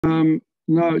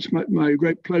Now it's my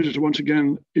great pleasure to once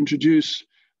again introduce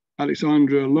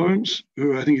Alexandra Lawrence,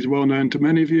 who I think is well known to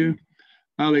many of you.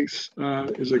 Alex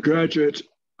is a graduate,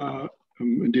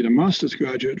 indeed a master's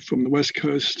graduate from the West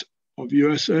Coast of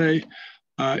USA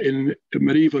in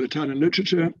medieval Italian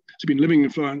literature. She's been living in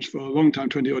Florence for a long time,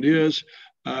 20 odd years,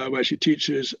 where she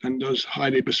teaches and does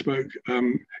highly bespoke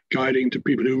guiding to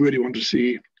people who really want to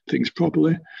see things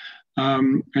properly.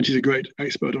 And she's a great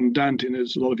expert on Dante, and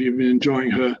as a lot of you have been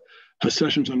enjoying her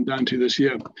sessions on Dante this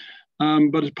year.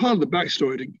 But as part of the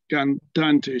backstory to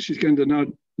Dante, she's going to now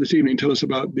this evening tell us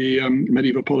about the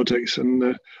medieval politics and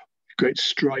the great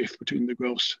strife between the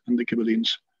Guelfs and the Ghibellines.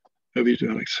 Over to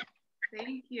you, Alex.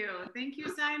 Thank you. Thank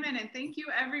you, Simon, and thank you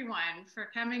everyone for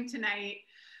coming tonight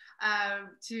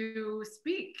to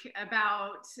speak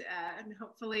about and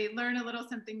hopefully learn a little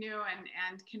something new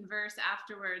and converse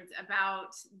afterwards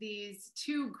about these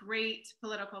two great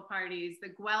political parties, the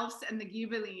Guelfs and the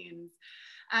Ghibellines.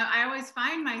 I always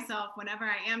find myself, whenever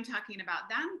I am talking about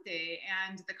Dante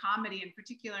and the comedy in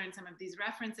particular and some of these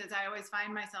references, I always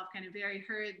find myself kind of very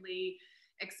hurriedly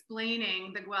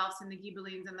explaining the Guelfs and the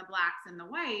Ghibellines and the blacks and the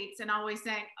whites, and always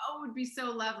saying, oh, it would be so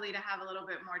lovely to have a little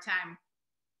bit more time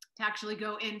to actually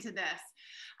go into this.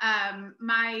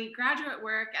 My graduate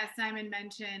work, as Simon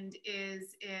mentioned,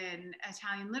 is in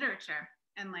Italian literature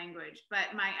and language,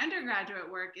 but my undergraduate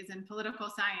work is in political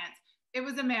science. It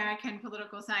was American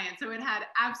political science, so it had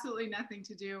absolutely nothing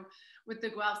to do with the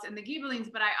Guelfs and the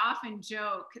Ghibellines, but I often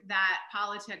joke that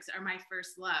politics are my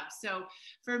first love. So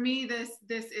for me, this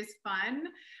is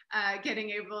fun,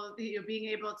 being able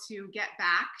to get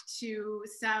back to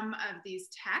some of these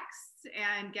texts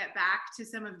and get back to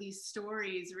some of these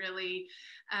stories, really.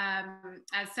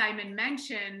 As Simon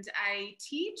mentioned, I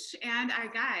teach and I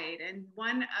guide, and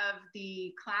one of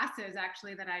the classes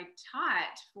actually that I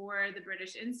taught for the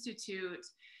British Institute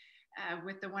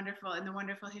with the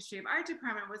wonderful history of art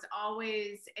department was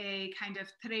always a kind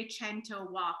of trecento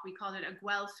walk. We called it a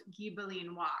Guelph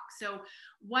Ghibelline walk. So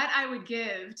what I would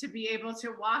give to be able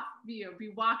to walk, be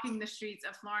walking the streets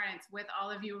of Florence with all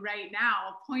of you right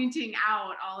now, pointing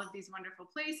out all of these wonderful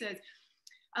places.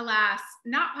 Alas,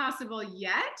 not possible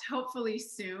yet, hopefully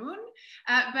soon.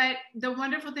 But the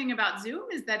wonderful thing about Zoom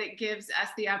is that it gives us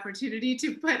the opportunity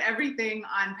to put everything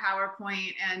on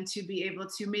PowerPoint and to be able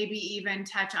to maybe even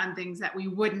touch on things that we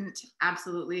wouldn't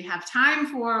absolutely have time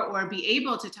for or be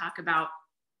able to talk about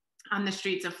on the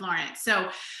streets of Florence.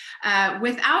 So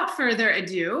without further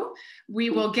ado, we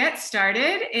will get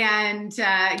started and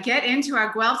get into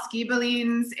our Guelfs,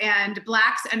 Ghibellines, and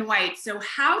blacks and whites. So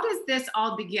how does this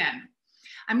all begin?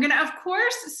 I'm going to, of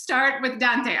course, start with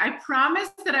Dante. I promise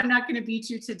that I'm not going to beat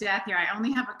you to death here. I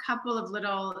only have a couple of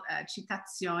little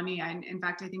citazioni. In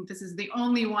fact, I think this is the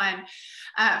only one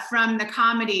from the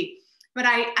comedy. But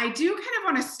I do kind of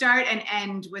want to start and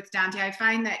end with Dante. I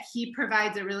find that he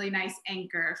provides a really nice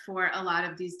anchor for a lot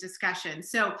of these discussions.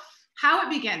 So how it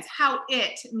begins,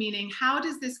 meaning how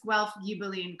does this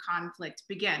Guelph-Ghibelline conflict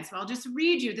begin? So I'll just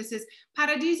read you. This is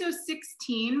Paradiso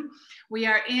 16. We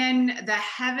are in the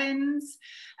heavens.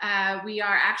 We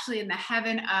are actually in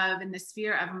the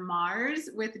sphere of Mars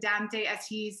with Dante as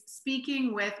he's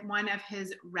speaking with one of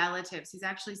his relatives. He's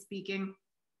actually speaking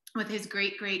with his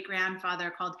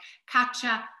great-great-grandfather called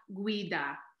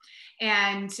Cacciaguida.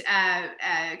 And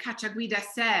Cacciaguida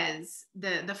says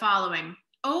the following: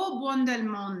 O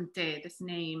Buondelmonte, this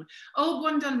name, O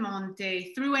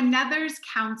Buondelmonte, through another's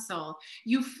counsel,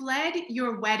 you fled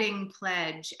your wedding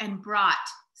pledge and brought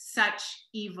such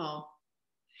evil.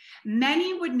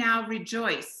 Many would now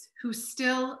rejoice who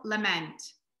still lament.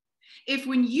 If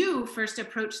when you first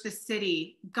approached the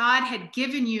city, God had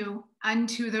given you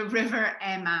unto the river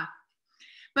Ema.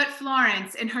 But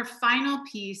Florence, in her final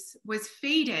piece, was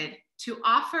fated to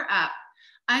offer up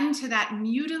unto that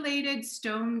mutilated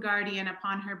stone guardian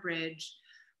upon her bridge,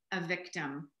 a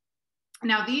victim.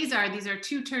 Now these are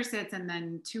two tercets and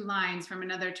then two lines from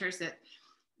another tercet.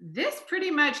 This pretty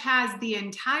much has the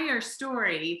entire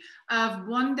story of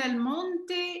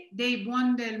Buondelmonte dei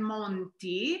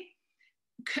Buondelmonti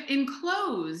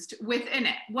enclosed within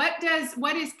it. What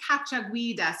is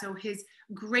Cacciaguida, so his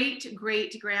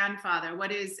great-great-grandfather,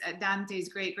 what is Dante's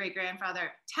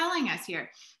great-great-grandfather telling us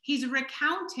here? He's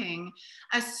recounting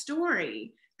a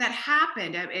story that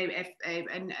happened,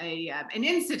 an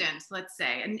incident, let's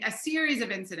say, a series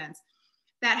of incidents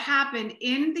that happened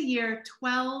in the year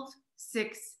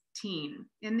 1216.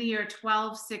 In the year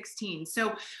 1216.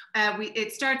 So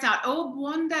it starts out, O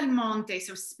Buondelmonte,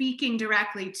 so speaking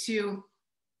directly to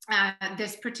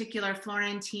this particular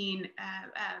Florentine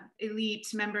elite,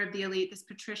 member of the elite, this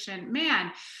patrician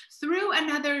man, through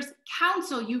another's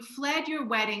counsel, you fled your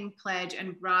wedding pledge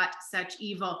and brought such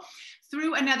evil.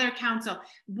 Through another counsel,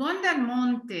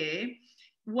 Buondelmonte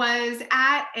was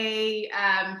at a,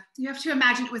 you have to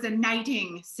imagine it was a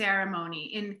knighting ceremony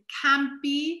in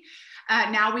Campi.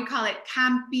 Now we call it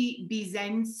Campi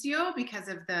Bisenzio because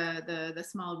of the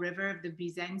small river of the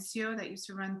Bisenzio that used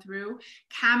to run through.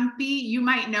 Campi, you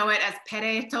might know it as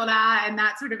Peretola and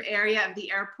that sort of area of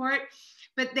the airport.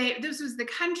 But this was the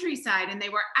countryside, and they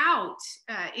were out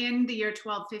in the year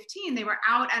 1215. They were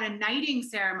out at a knighting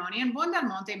ceremony, and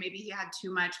Buondelmonte, maybe he had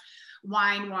too much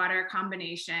wine-water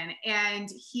combination, and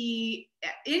he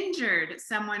injured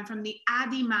someone from the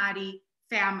Adimari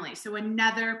family, so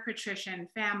another patrician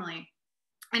family.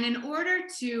 And in order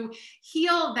to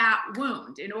heal that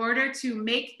wound, in order to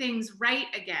make things right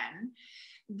again,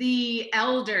 the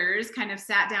elders kind of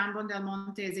sat down.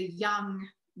 Buondelmonte is a young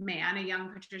man, a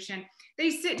young patrician. They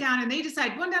sit down and they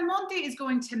decide Buondelmonte is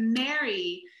going to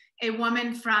marry a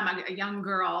woman from, a young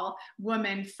girl,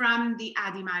 woman from the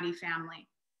Adimari family.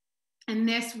 And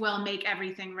this will make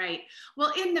everything right.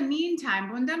 Well, in the meantime,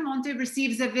 Buondelmonte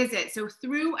receives a visit. So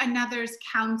through another's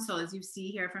counsel, as you see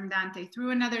here from Dante,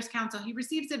 through another's counsel, he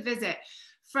receives a visit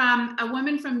from a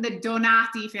woman from the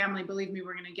Donati family. Believe me,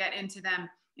 we're going to get into them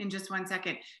in just one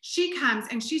second. She comes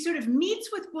and she sort of meets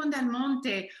with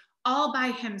Buondelmonte all by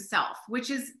himself,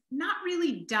 which is not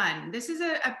really done. This is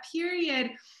a period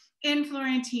in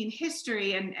Florentine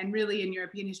history and really in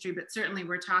European history, but certainly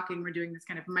we're doing this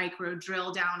kind of micro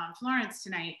drill down on Florence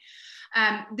tonight.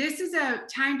 This is a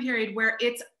time period where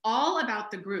it's all about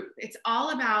the group. It's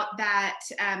all about that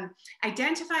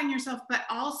identifying yourself, but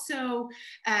also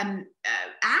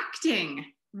acting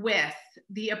with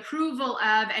the approval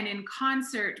of and in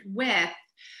concert with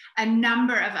a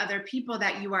number of other people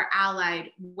that you are allied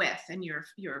with, and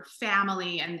your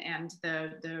family and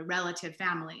the relative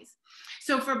families.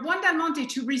 So for Buondelmonte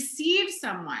to receive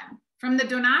someone from the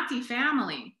Donati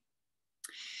family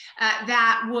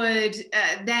that would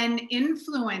then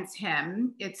influence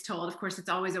him, it's told, of course, it's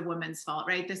always a woman's fault,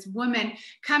 right? This woman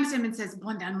comes to him and says,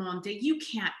 Buondelmonte, you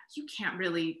can't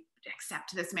really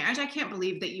accept this marriage. I can't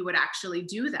believe that you would actually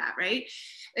do that, right?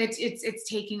 It's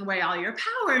taking away all your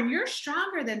power, and you're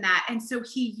stronger than that. And so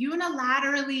he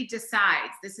unilaterally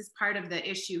decides, this is part of the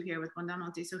issue here with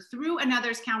Buondelmonte. So through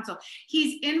another's counsel,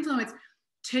 he's influenced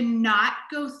to not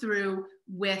go through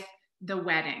with the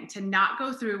wedding, to not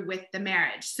go through with the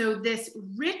marriage. So this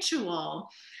ritual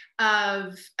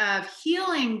of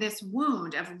healing this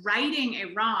wound, of righting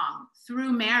a wrong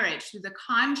through marriage, through the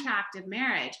contract of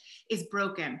marriage, is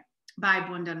broken by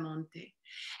Buondelmonte.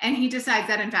 And he decides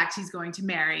that, in fact, he's going to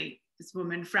marry this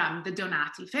woman from the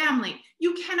Donati family.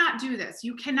 You cannot do this.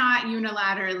 You cannot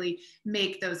unilaterally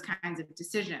make those kinds of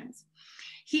decisions.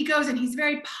 He goes and he's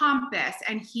very pompous,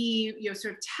 and he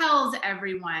sort of tells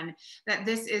everyone that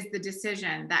this is the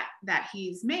decision that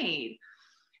he's made.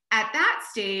 At that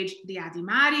stage, the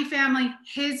Adimari family,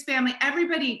 his family,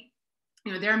 everybody,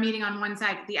 they're meeting on one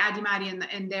side, the Adimari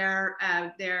and their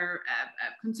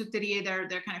consulterie,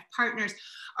 their kind of partners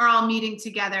are all meeting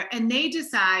together, and they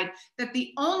decide that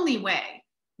the only way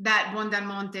that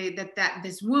Buondelmonte, that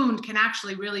this wound can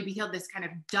actually really be healed, this kind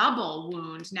of double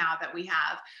wound now that we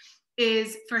have,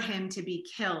 is for him to be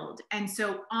killed. And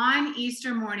so on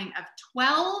Easter morning of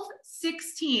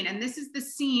 1216, and this is the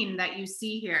scene that you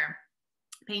see here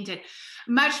painted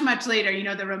much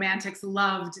later, the Romantics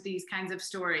loved these kinds of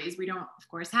stories. We don't, of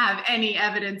course, have any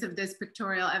evidence of this,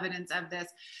 pictorial evidence of this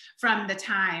from the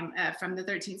time, from the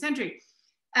 13th century.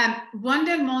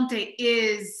 Buondelmonte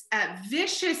is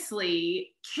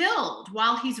viciously killed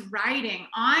while he's riding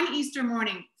on Easter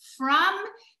morning from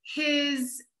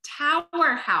his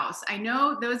tower house. I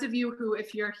know those of you who,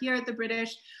 if you're here at the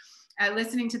British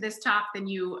listening to this talk, then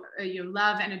you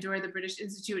love and adore the British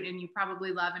Institute, and you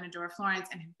probably love and adore Florence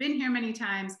and have been here many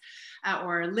times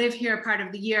or live here part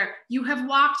of the year. You have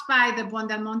walked by the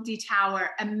Buondelmonte Tower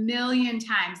a million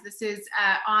times. This is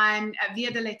on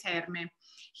Via delle Terme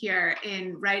here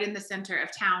right in the center of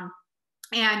town.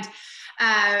 And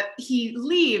he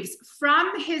leaves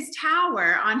from his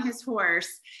tower on his horse,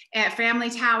 family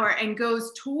tower, and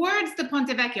goes towards the Ponte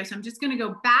Vecchio. So I'm just going to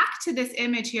go back to this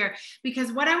image here,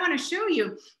 because what I want to show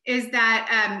you is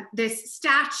that this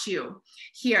statue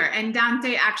here, and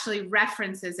Dante actually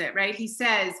references it, right? He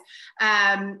says,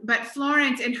 but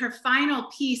Florence in her final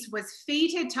piece was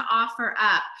fated to offer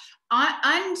up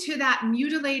unto that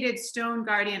mutilated stone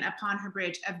guardian upon her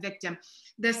bridge, a victim,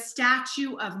 the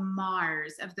statue of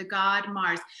Mars, of the god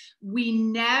Mars. We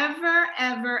never,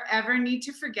 ever, ever need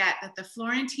to forget that the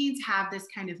Florentines have this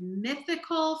kind of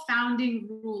mythical founding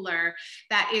ruler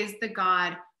that is the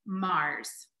god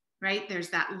Mars, right? There's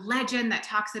that legend that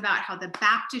talks about how the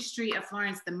baptistry of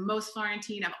Florence, the most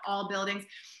Florentine of all buildings,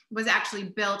 was actually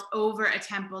built over a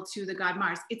temple to the god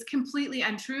Mars. It's completely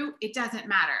untrue. It doesn't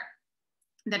matter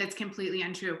that it's completely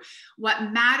untrue.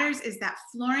 What matters is that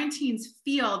Florentines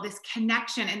feel this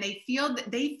connection, and they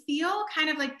feel kind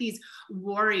of like these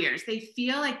warriors. They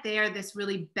feel like they are this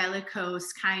really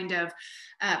bellicose kind of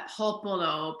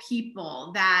popolo,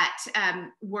 people that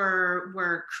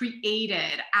were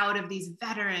created out of these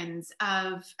veterans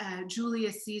of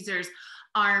Julius Caesar's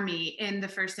army in the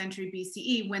 1st century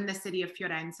BCE, when the city of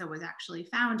Fiorenza was actually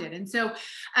founded. And so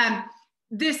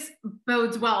this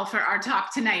bodes well for our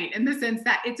talk tonight, in the sense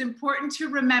that it's important to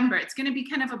remember, it's going to be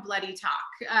kind of a bloody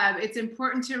talk. It's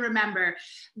important to remember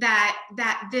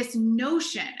that this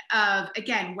notion of,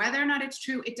 again, whether or not it's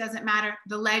true, it doesn't matter.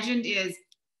 The legend is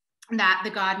that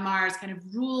the god Mars kind of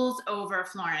rules over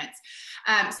Florence.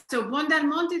 So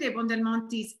Buondelmonte de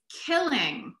Buondelmonte's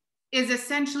killing is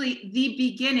essentially the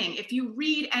beginning. If you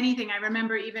read anything, I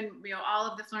remember even all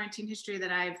of the Florentine history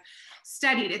that I've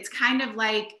studied, it's kind of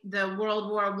like the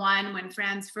World War I, when Archduke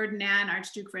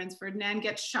Franz Ferdinand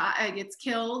gets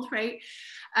killed, right?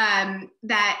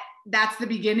 That's the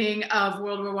beginning of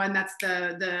World War I. That's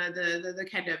the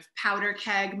kind of powder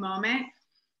keg moment.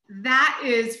 That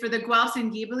is, for the Guelfs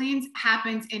and Ghibellines,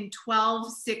 happens in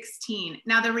 1216.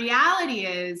 Now, the reality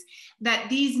is that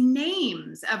these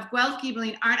names of Guelph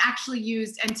Ghibelline aren't actually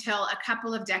used until a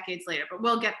couple of decades later, but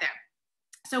we'll get there.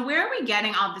 So where are we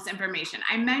getting all this information?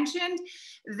 I mentioned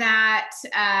that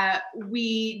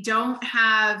we don't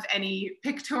have any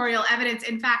pictorial evidence.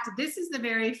 In fact, this is the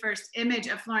very first image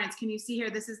of Florence. Can you see here?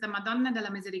 This is the Madonna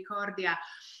della Misericordia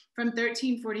from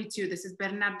 1342. This is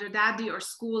Bernardo Daddi, or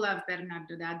School of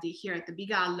Bernardo Daddi, here at the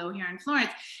Bigallo here in Florence.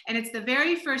 And it's the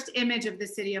very first image of the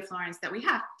city of Florence that we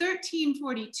have,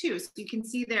 1342. So you can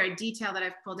see there a detail that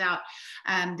I've pulled out.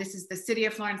 This is the city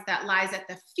of Florence that lies at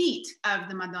the feet of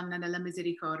the Madonna della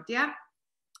Misericordia.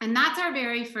 And that's our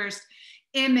very first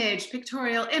image,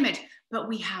 pictorial image. But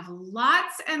we have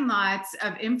lots and lots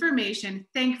of information.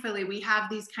 Thankfully, we have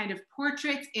these kind of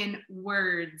portraits in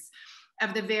words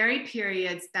of the very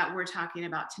periods that we're talking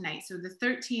about tonight. So the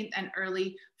 13th and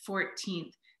early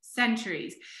 14th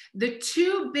centuries. The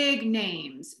two big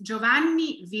names,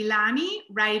 Giovanni Villani,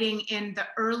 writing in the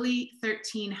early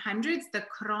 1300s, the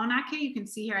Cronache, you can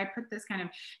see here, I put this kind of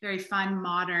very fun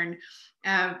modern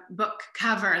book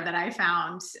cover that I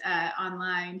found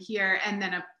online here, and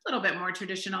then a little bit more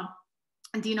traditional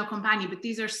Dino Compagni, but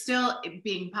these are still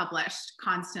being published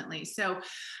constantly. So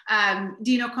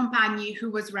Dino Compagni,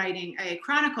 who was writing a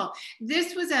chronicle,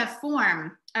 this was a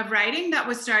form of writing that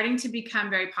was starting to become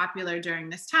very popular during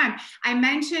this time. I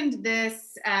mentioned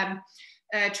this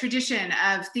tradition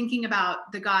of thinking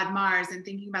about the god Mars and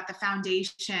thinking about the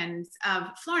foundations of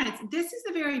Florence. This is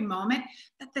the very moment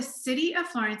that the city of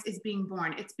Florence is being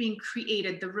born. It's being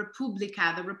created, the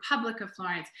Repubblica, the Republic of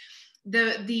Florence.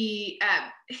 The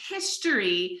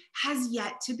history has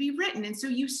yet to be written. And so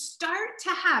you start to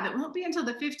have, it won't be until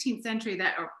the 15th century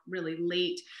that, or really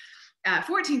late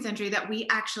 14th century, that we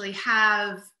actually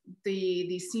have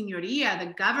the signoria,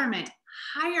 the government,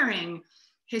 hiring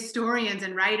historians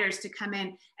and writers to come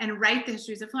in and write the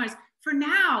histories of Florence. For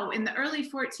now, in the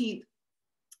early 14th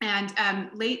and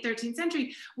late 13th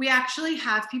century, we actually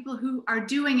have people who are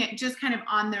doing it just kind of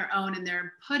on their own, and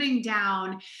they're putting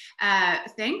down,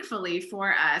 thankfully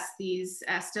for us, these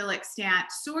still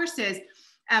extant sources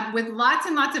with lots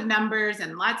and lots of numbers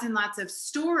and lots of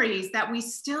stories that we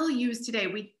still use today.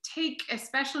 We take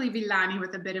especially Villani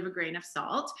with a bit of a grain of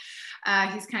salt.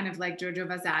 He's kind of like Giorgio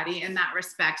Vasari in that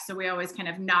respect. So we always kind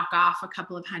of knock off a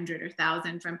couple of 100 or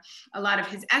 1,000 from a lot of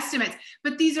his estimates,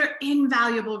 but these are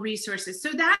invaluable resources.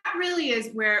 So that really is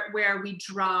where we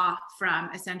draw from,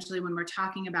 essentially, when we're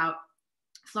talking about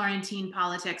Florentine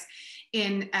politics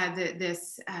in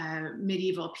this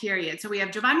medieval period. So we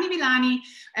have Giovanni Villani,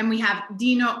 and we have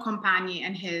Dino Compagni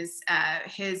and his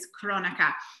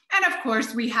Cronaca. And of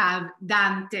course, we have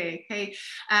Dante. Okay?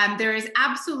 There is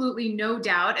absolutely no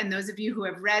doubt, and those of you who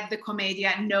have read the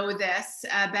Commedia know this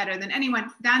better than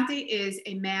anyone, Dante is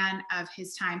a man of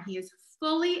his time. He is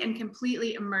fully and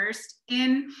completely immersed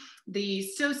in the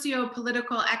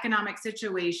socio-political economic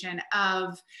situation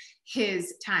of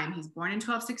his time. He's born in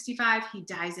 1265, he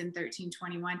dies in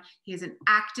 1321. He is an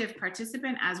active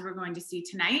participant, as we're going to see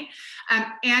tonight,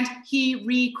 and he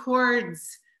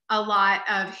records a lot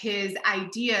of his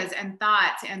ideas and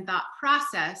thoughts and thought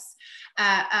process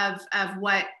of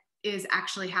what is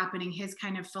actually happening, his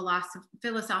kind of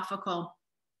philosophical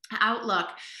outlook,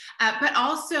 but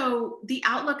also the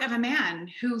outlook of a man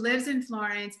who lives in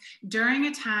Florence during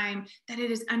a time that it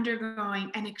is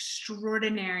undergoing an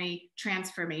extraordinary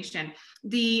transformation.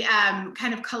 The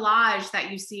kind of collage that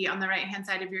you see on the right-hand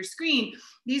side of your screen,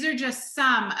 these are just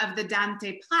some of the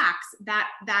Dante plaques that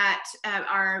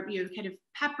are kind of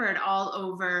peppered all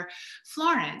over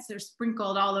Florence. They're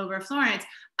sprinkled all over Florence,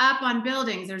 up on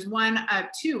buildings. There's one,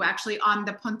 two actually on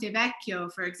the Ponte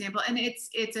Vecchio, for example. And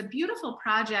it's a beautiful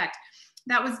project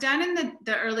that was done in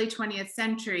the early 20th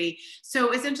century.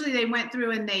 So essentially they went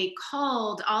through and they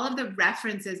culled all of the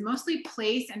references, mostly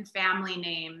place and family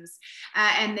names,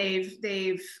 and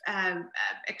they've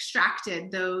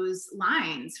extracted those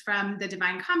lines from the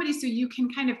Divine Comedy, so you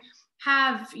can kind of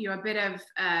have a bit of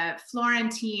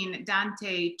Florentine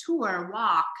Dante tour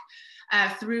walk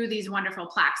through these wonderful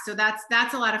plaques. So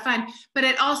that's a lot of fun, but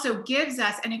it also gives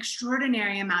us an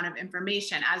extraordinary amount of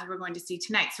information, as we're going to see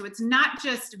tonight. So it's not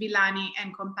just Villani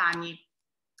and Compagni,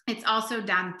 it's also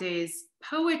Dante's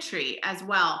poetry as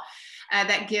well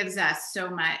that gives us so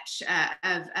much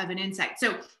of an insight.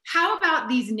 So how about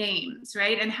these names,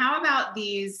 right? And how about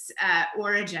these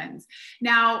origins?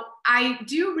 Now, I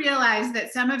do realize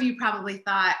that some of you probably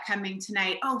thought coming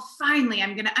tonight, oh, finally,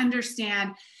 I'm gonna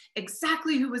understand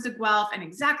exactly who was a Guelph and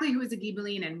exactly who was a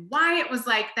Ghibelline and why it was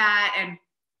like that and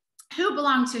who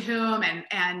belonged to whom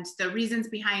and the reasons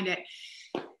behind it.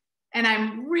 And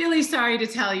I'm really sorry to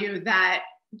tell you that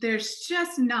there's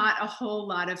just not a whole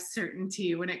lot of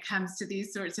certainty when it comes to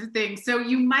these sorts of things. So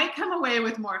you might come away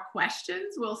with more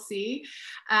questions, we'll see.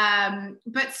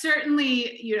 But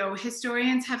certainly,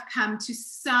 historians have come to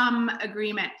some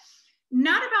agreement,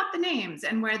 not about the names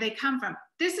and where they come from.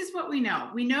 This is what we know.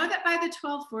 We know that by the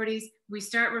 1240s, we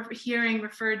start hearing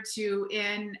referred to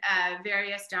in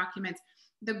various documents,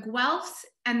 the Guelfs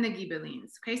and the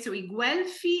Ghibellines. Okay, so I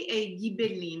Guelfi e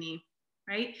Ghibellini,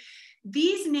 right?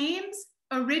 These names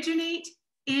originate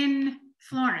in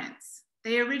Florence.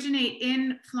 They originate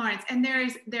in Florence. And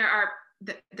there are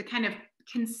the kind of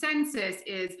consensus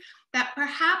is that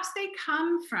perhaps they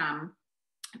come from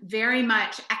very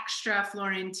much extra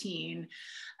Florentine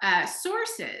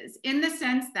sources, in the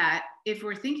sense that if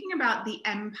we're thinking about the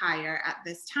empire at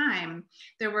this time,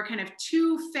 there were kind of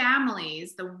two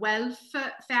families, the Guelf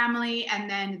family and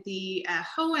then the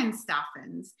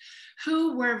Hohenstaufens,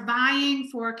 who were vying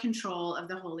for control of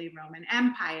the Holy Roman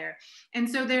Empire. And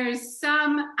so there is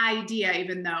some idea,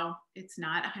 even though it's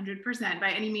not 100%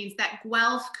 by any means, that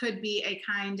Guelf could be a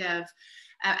kind of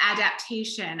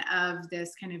adaptation of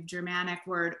this kind of Germanic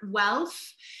word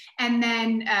Guelf, and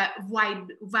then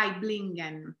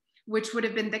Weiblingen, which would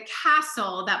have been the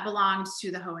castle that belonged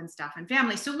to the Hohenstaufen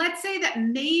family. So let's say that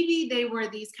maybe they were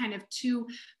these kind of two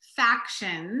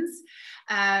factions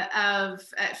of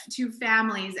two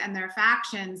families and their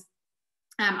factions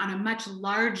on a much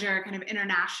larger kind of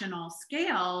international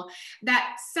scale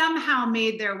that somehow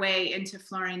made their way into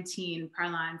Florentine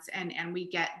parlance, and we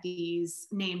get these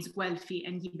names Guelfi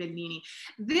and Ghibellini.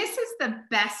 This is the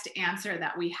best answer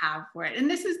that we have for it, and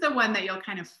this is the one that you'll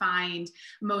kind of find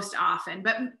most often,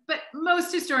 but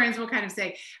most historians will kind of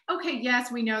say, okay,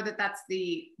 yes, we know that that's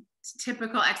the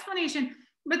typical explanation,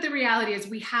 but the reality is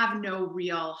we have no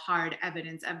real hard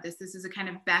evidence of this. This is a kind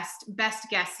of best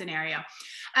guess scenario.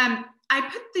 I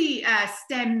put the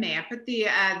stemme, I put the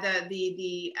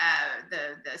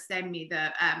stemmi,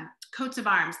 the coats of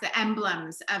arms, the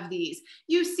emblems of these.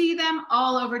 You see them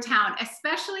all over town,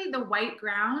 especially the white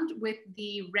ground with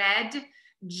the red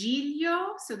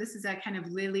giglio. So this is a kind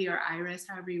of lily or iris,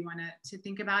 however you want to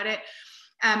think about it.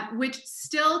 Which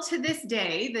still to this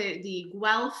day, the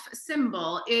Guelph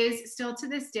symbol is still to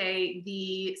this day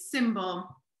the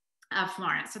symbol of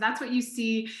Florence. So that's what you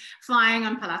see flying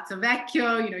on Palazzo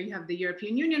Vecchio. You have the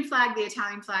European Union flag, the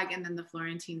Italian flag, and then the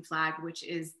Florentine flag, which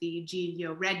is the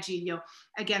giglio, red giglio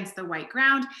against the white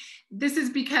ground. This is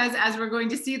because, as we're going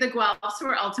to see, the Guelphs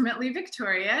were ultimately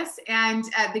victorious, and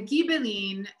the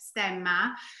Ghibelline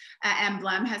stemma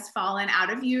emblem has fallen out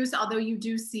of use, although you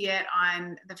do see it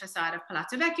on the facade of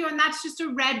Palazzo Vecchio, and that's just a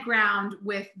red ground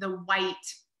with the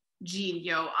white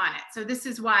giglio on it. So this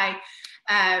is why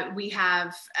we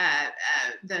have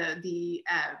the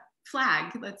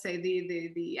flag, let's say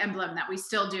the emblem that we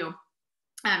still do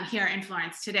here in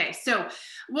Florence today. So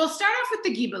we'll start off with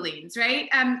the Ghibellines, right?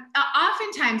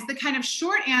 Oftentimes the kind of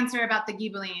short answer about the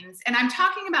Ghibellines, and I'm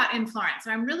talking about in Florence, so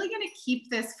I'm really going to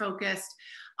keep this focused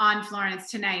on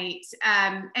Florence tonight,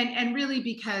 and really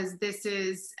because this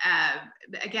is,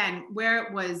 again, where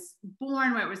it was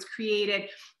born, where it was created,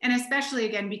 and especially,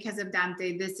 again, because of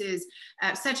Dante, this is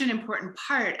such an important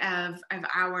part of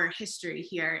our history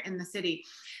here in the city.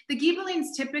 The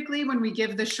Ghibellines, typically, when we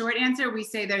give the short answer, we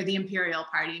say they're the imperial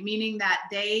party, meaning that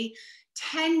they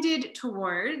tended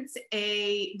towards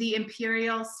the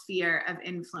imperial sphere of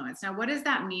influence. Now, what does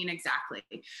that mean exactly?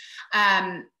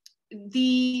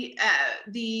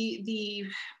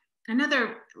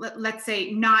 Another, let's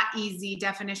say, not easy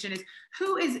definition is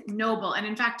who is noble. And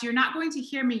in fact, you're not going to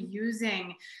hear me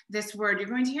using this word. You're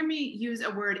going to hear me use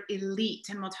a word, elite,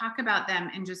 and we'll talk about them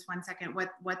in just one second,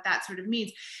 what that sort of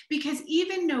means. Because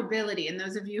even nobility, and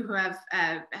those of you who have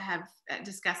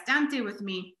discussed Dante with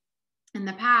me in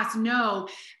the past know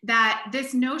that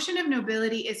this notion of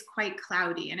nobility is quite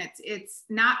cloudy, and it's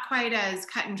not quite as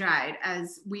cut and dried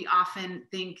as we often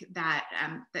think that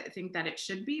it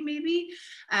should be, maybe,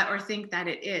 or think that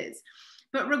it is.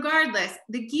 But regardless,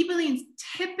 the Ghibellines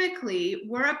typically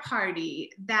were a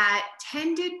party that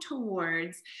tended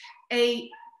towards an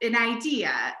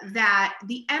idea that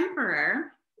the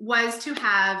emperor was to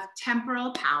have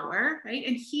temporal power, right?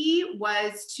 And he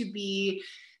was to be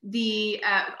the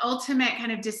ultimate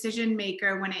kind of decision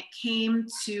maker when it came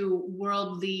to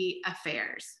worldly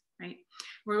affairs, right?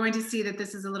 We're going to see that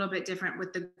this is a little bit different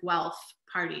with the Guelf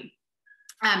party.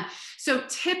 So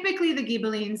typically the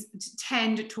Ghibellines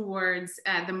tend towards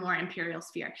the more imperial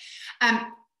sphere.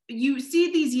 You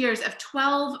see these years of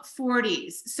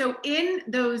 1240s. So in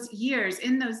those years,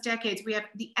 in those decades, we have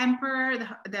the emperor,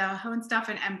 the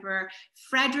Hohenstaufen emperor,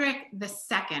 Frederick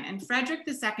II. And Frederick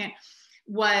II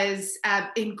was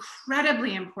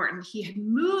incredibly important. He had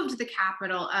moved the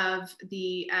capital of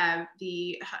the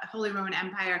Holy Roman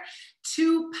Empire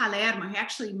to Palermo. He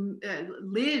actually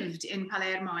lived in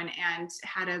Palermo and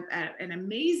had an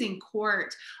amazing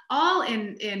court, all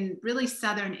in really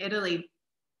southern Italy.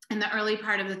 In the early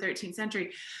part of the 13th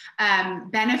century,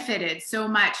 benefited so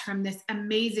much from this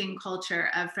amazing culture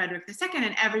of Frederick II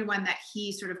and everyone that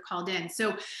he sort of called in.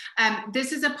 So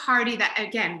this is a party that,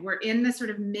 again, we're in the sort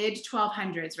of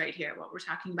mid-1200s right here, what we're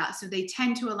talking about. So they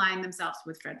tend to align themselves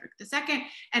with Frederick II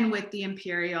and with the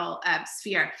imperial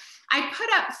sphere. I put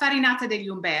up Farinata degli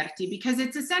Umberti because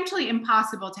it's essentially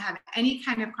impossible to have any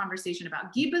kind of conversation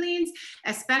about Ghibellines,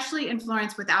 especially in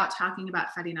Florence, without talking about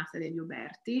Farinata degli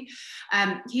Umberti.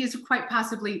 He is quite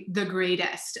possibly the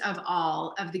greatest of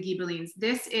all of the Ghibellines.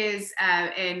 This is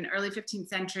an early 15th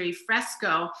century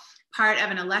fresco, part of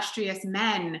an illustrious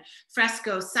men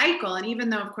fresco cycle. And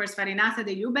even though, of course, Farinata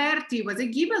degli Umberti was a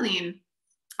Ghibelline,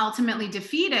 ultimately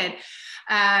defeated,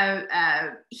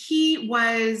 he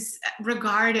was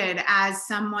regarded as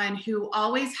someone who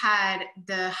always had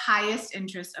the highest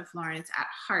interest of Florence at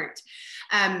heart.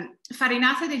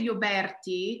 Farinata degli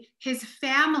Umberti, his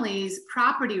family's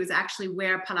property was actually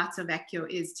where Palazzo Vecchio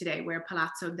is today, where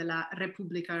Palazzo della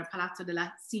Repubblica or Palazzo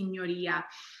della Signoria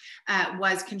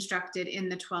was constructed in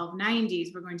the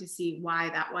 1290s. We're going to see why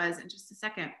that was in just a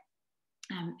second.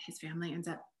 His family ends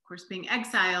up, of course, being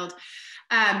exiled.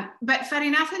 But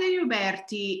Farinata degli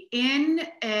Umberti,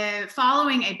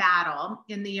 following a battle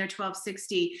in the year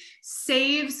 1260,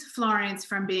 saves Florence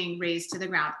from being razed to the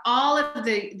ground. All of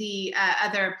the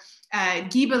other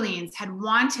Ghibellines had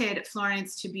wanted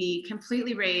Florence to be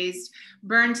completely razed,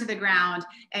 burned to the ground,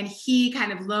 and he,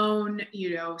 kind of lone,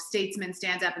 statesman,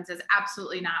 stands up and says,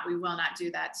 absolutely not, we will not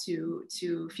do that to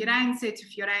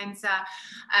Fiorenza.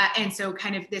 And so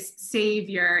kind of this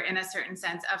savior, in a certain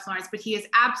sense, of Florence, but he is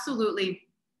absolutely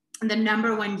the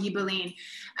number one Ghibelline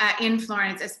in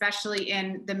Florence, especially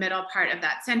in the middle part of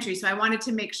that century. So I wanted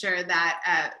to make sure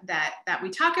that that we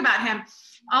talk about him.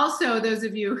 Also, those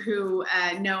of you who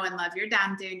know and love your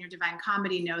Dante and your Divine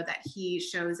Comedy know that he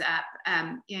shows up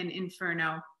in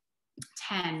Inferno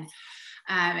 10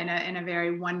 in a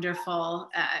very wonderful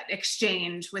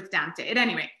exchange with Dante. At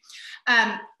any rate,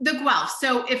 the Guelfs.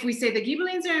 So if we say the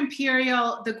Ghibellines are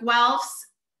imperial, the Guelfs,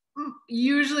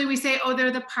 usually we say, oh,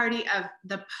 they're the party of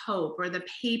the Pope or the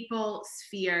papal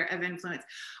sphere of influence.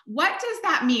 What does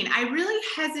that mean? I really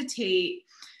hesitate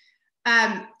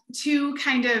to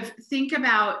kind of think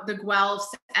about the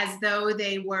Guelfs as though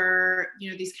they were,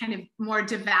 these kind of more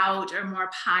devout or more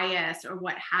pious or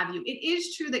what have you. It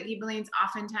is true that Ghibellines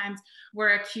oftentimes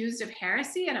were accused of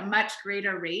heresy at a much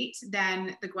greater rate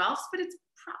than the Guelfs, but it's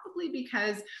probably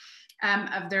because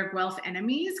of their Guelph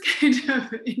enemies kind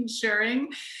of ensuring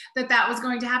that was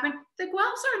going to happen. The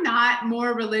Guelfs are not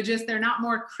more religious, they're not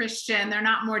more Christian, they're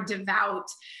not more devout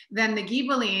than the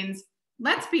Ghibellines,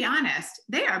 let's be honest,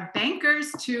 they are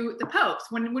bankers to the popes.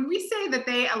 When we say that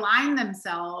they align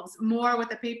themselves more with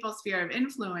the papal sphere of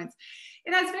influence,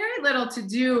 it has very little to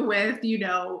do with, you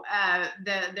know,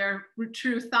 their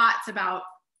true thoughts about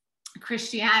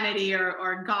Christianity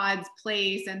or God's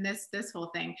place and this whole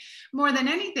thing. More than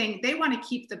anything, they want to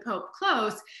keep the Pope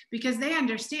close because they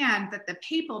understand that the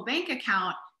papal bank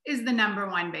account is the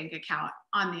 #1 bank account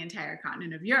on the entire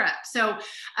continent of Europe. So,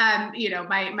 you know,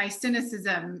 my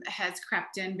cynicism has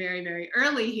crept in very, very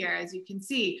early here, as you can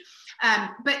see.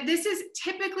 But this is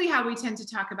typically how we tend to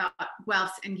talk about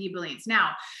Guelfs and Ghibellines.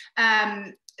 Now,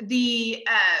 the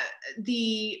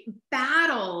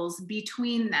battles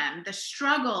between them, the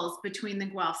struggles between the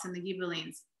Guelfs and the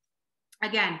Ghibellines,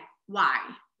 again, why?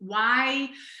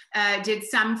 Why did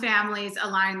some families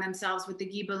align themselves with the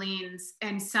Ghibellines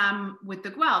and some with the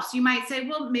Guelfs? You might say,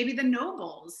 well, maybe the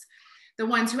nobles, the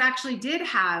ones who actually did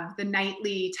have the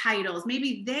knightly titles,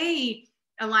 maybe they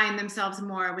align themselves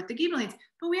more with the Ghibellines.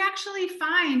 But we actually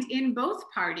find in both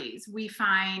parties, we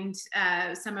find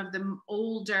some of the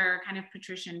older kind of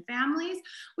patrician families.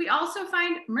 We also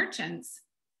find merchants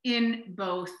in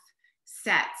both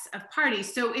sets of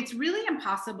parties. So it's really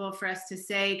impossible for us to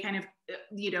say kind of,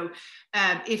 you know,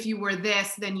 if you were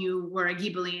this, then you were a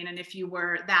Ghibelline, and if you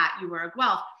were that, you were a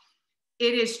Guelph.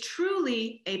 It is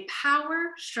truly a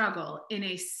power struggle in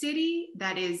a city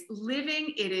that is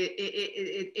living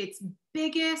its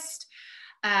biggest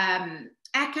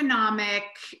economic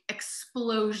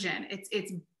explosion,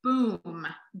 its boom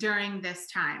during this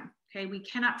time. Okay, we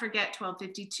cannot forget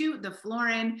 1252, the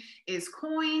florin is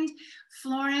coined.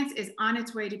 Florence is on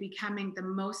its way to becoming the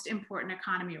most important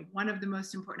economy, or one of the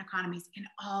most important economies in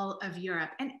all of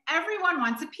Europe. And everyone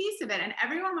wants a piece of it, and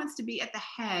everyone wants to be at the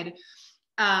head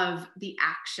of the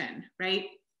action,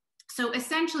 right? So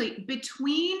essentially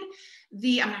between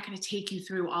I'm not going to take you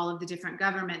through all of the different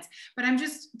governments, but I'm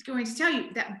just going to tell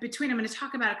you that I'm going to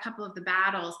talk about a couple of the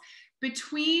battles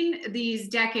between these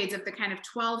decades of the kind of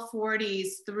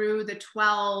 1240s through the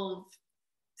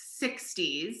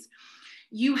 1260s.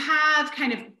 You have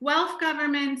kind of Guelph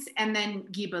governments and then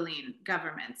Ghibelline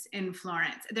governments in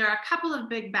Florence. There are a couple of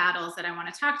big battles that I want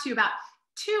to talk to you about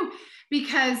too,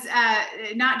 because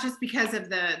not just because of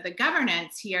the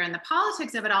governance here and the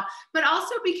politics of it all, but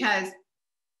also because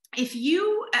if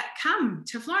you come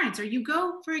to Florence, or you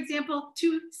go, for example,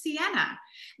 to Siena,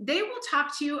 they will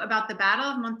talk to you about the Battle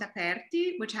of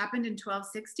Montaperti, which happened in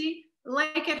 1260,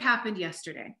 like it happened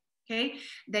yesterday, okay?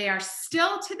 They are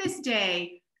still to this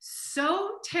day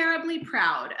so terribly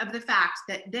proud of the fact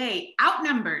that they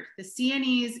outnumbered the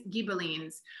Sienese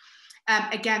Ghibellines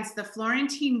against the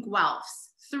Florentine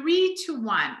Guelfs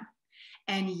 3-1,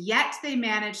 and yet they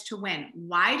managed to win.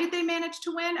 Why did they manage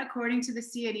to win, according to the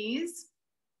Sienese?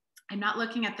 I'm not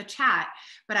looking at the chat,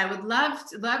 but I would love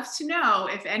to know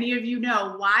if any of you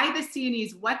know why the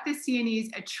Sienese, what the Sienese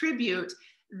attribute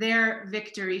their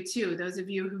victory to. Those of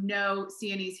you who know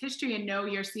Sienese history and know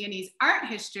your Sienese art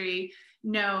history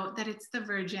know that it's the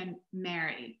Virgin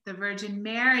Mary. The Virgin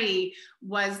Mary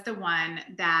was the one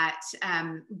that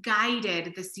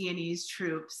guided the Sienese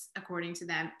troops, according to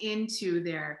them, into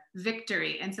their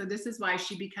victory. And so this is why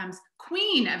she becomes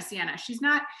Queen of Siena. She's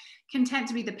not content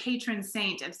to be the patron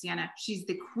saint of Siena. She's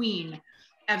the Queen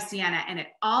of Siena, and it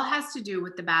all has to do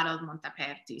with the Battle of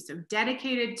Montaperti. So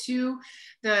dedicated to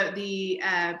the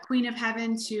Queen of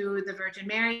Heaven, to the Virgin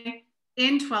Mary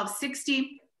in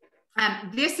 1260.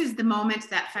 This is the moment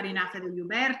that Farinata de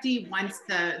Uberti, once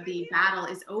the battle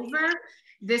is over,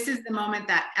 this is the moment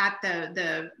that at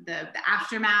the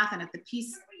aftermath and at the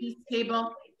peace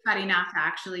table, Farinata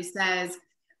actually says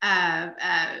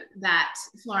that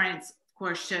Florence, of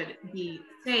course, should be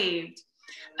saved.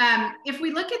 If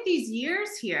we look at these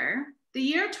years here, the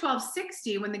year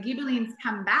 1260, when the Ghibellines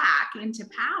come back into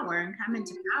power and come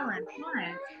into power in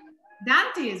Florence,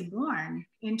 Dante is born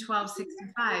in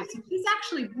 1265. So he's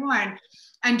actually born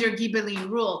under Ghibelline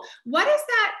rule. What does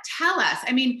that tell us?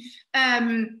 I mean,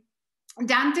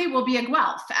 Dante will be a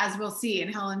Guelph, as we'll see, and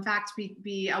he'll in fact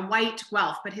be a white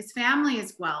Guelph, but his family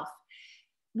is Guelph.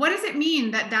 What does it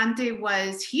mean that Dante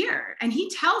was here? And he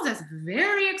tells us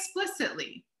very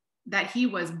explicitly that he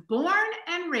was born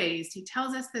and raised. He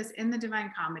tells us this in the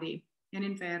Divine Comedy, in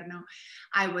Inferno.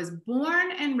 I was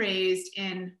born and raised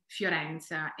in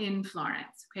Fiorenza, in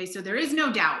Florence. Okay, so there is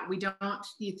no doubt.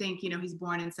 You think, you know, he's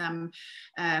born in some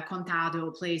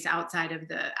contado place outside of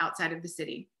the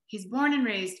city. He's born and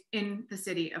raised in the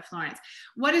city of Florence.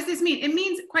 What does this mean? It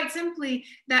means quite simply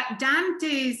that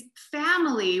Dante's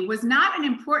family was not an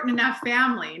important enough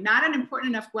family, not an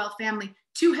important enough Guelph family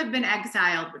to have been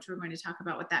exiled, which we're going to talk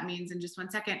about what that means in just one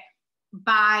second,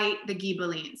 by the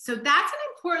Ghibellines. So that's an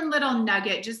important little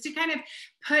nugget just to kind of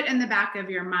put in the back of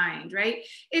your mind, right?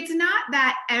 It's not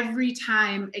that every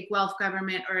time a Guelph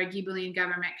government or a Ghibelline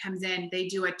government comes in, they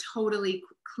do a totally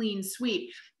clean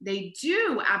sweep. They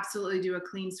do absolutely do a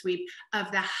clean sweep of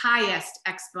the highest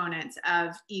exponents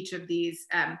of each of these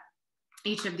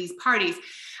parties.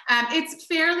 It's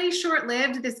fairly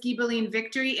short-lived, this Ghibelline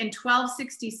victory. In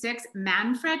 1266,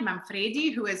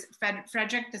 Manfredi, who is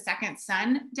Frederick II's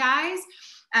son, dies.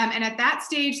 And at that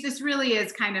stage, this really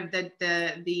is kind of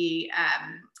the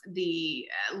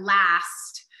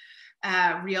last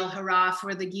real hurrah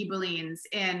for the Ghibellines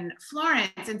in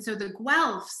Florence. And so the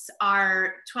Guelfs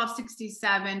are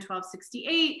 1267,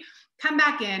 1268, come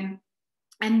back in.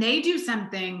 And they do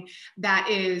something that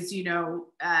is, you know,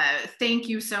 thank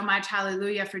you so much,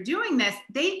 hallelujah, for doing this.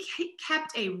 They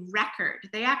kept a record.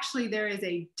 There is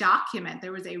a document,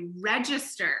 there was a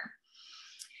register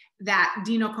that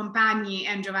Dino Compagni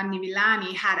and Giovanni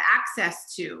Villani had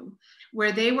access to,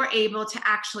 where they were able to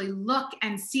actually look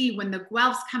and see when the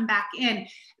Guelfs come back in.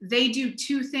 They do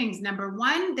two things. Number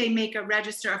one, they make a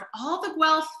register of all the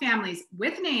Guelph families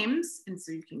with names, and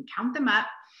so you can count them up.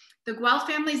 The Guelph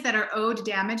families that are owed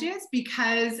damages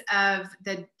because of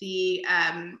the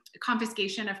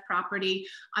confiscation of property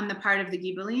on the part of the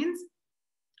Ghibellines.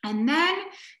 And then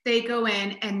they go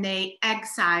in and they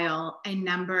exile a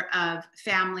number of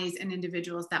families and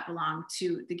individuals that belong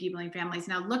to the Ghibelline families.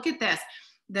 Now look at this,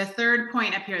 the third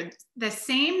point up here, the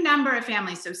same number of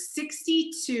families, so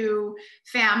 62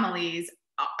 families,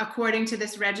 according to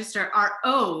this register, are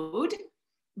owed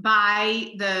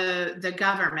by the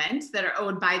government, that are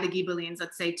owed by the Ghibellines,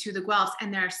 let's say, to the Guelfs,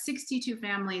 and there are 62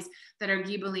 families that are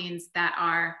Ghibellines that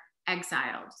are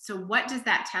exiled. So what does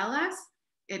that tell us?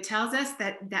 It tells us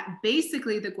that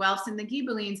basically the Guelfs and the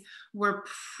Ghibellines were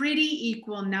pretty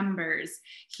equal numbers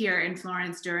here in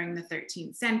Florence during the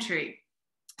 13th century.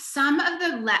 Some of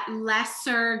the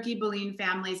lesser Ghibelline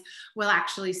families will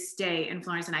actually stay in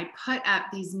Florence. And I put up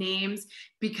these names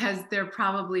because they're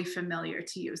probably familiar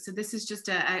to you. So this is just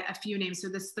a few names. So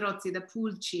the Strozzi, the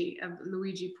Pulci of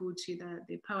Luigi Pulci,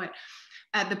 the poet,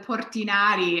 the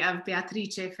Portinari of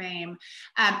Beatrice fame,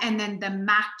 and then the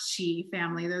Macci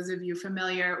family, those of you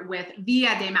familiar with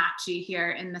Via dei Macci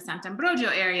here in the Sant'Ambrogio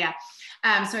area.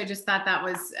 So I just thought that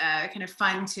was kind of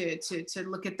fun to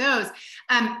look at those.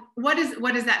 What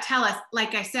does that tell us?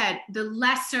 Like I said, the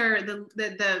lesser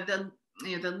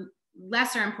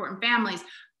lesser important families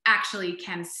actually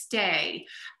can stay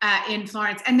in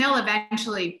Florence, and they'll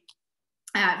eventually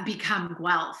become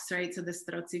Guelphs, right? So the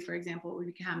Strozzi, for example, will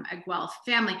become a Guelph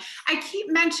family. I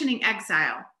keep mentioning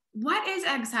exile. What is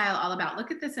exile all about?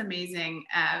 Look at this amazing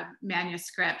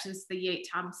manuscript. This is the Yate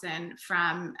Thompson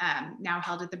from now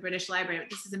held at the British Library.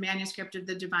 This is a manuscript of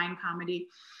the Divine Comedy.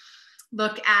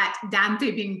 Look at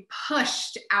Dante being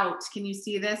pushed out. Can you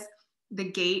see this? The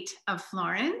gate of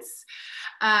Florence.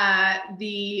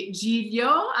 The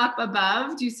Giglio up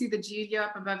above. Do you see the Giglio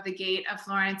up above the gate of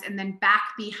Florence? And then back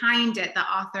behind it,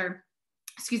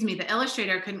 the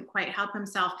illustrator couldn't quite help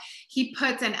himself. He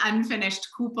puts an unfinished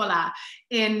cupola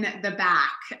in the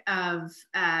back of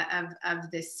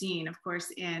this scene. Of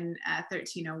course, in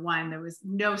 1301, there was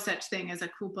no such thing as a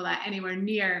cupola anywhere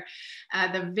near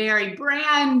the very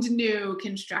brand new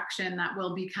construction that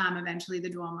will become eventually the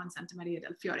Duomo in Santa Maria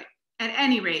del Fiore. At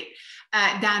any rate,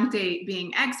 Dante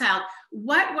being exiled.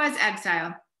 What was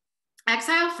exile?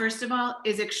 Exile, first of all,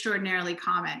 is extraordinarily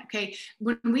common. Okay,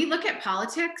 when we look at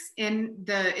politics in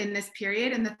this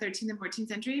period in the 13th and 14th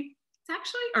century, it's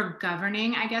actually, or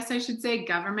governing, I guess I should say,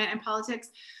 government and politics,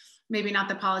 maybe not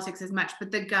the politics as much,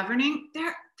 but the governing, there are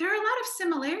a lot of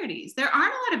similarities. There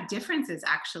aren't a lot of differences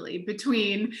actually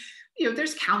between, you know,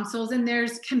 there's councils and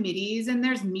there's committees and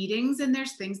there's meetings and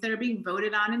there's things that are being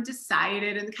voted on and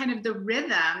decided, and kind of the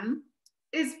rhythm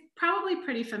is probably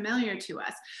pretty familiar to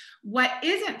us. What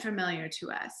isn't familiar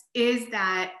to us is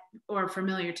that, or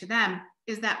familiar to them,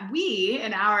 is that we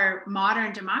in our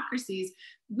modern democracies,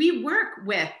 we work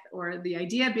with, or the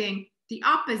idea being the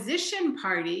opposition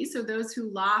party, so those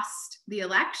who lost the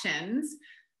elections,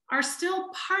 are still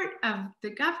part of the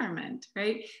government,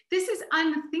 right? This is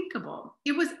unthinkable.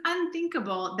 It was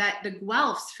unthinkable that the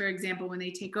Guelfs, for example, when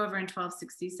they take over in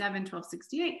 1267,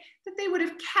 1268, that they would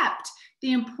have kept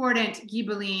the important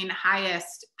Ghibelline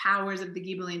highest powers of the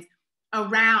Ghibellines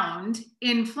around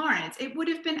in Florence. It would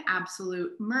have been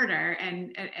absolute murder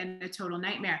and a total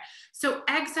nightmare. So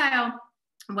exile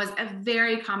was a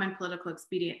very common political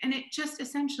expedient, and it just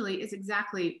essentially is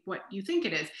exactly what you think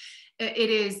it is.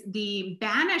 It is the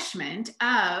banishment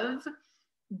of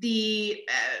the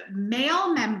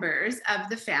male members of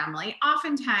the family,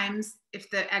 oftentimes, if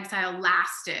the exile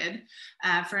lasted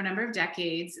for a number of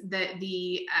decades,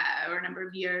 or a number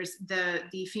of years,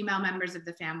 the female members of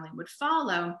the family would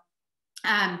follow.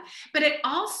 But it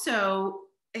also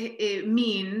it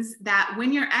means that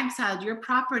when you're exiled, your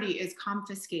property is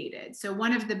confiscated. So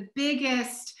one of the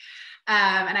biggest,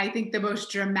 and I think the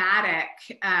most dramatic,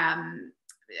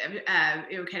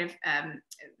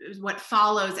 what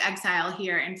follows exile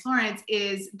here in Florence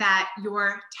is that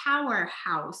your tower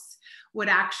house would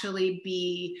actually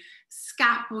be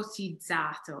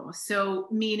scapotizzato, so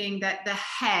meaning that the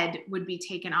head would be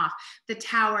taken off. The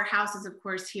tower houses, of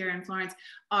course, here in Florence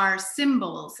are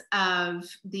symbols of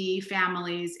the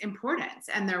family's importance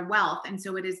and their wealth. And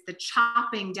so it is the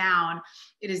chopping down,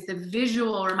 it is the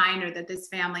visual reminder that this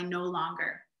family no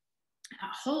longer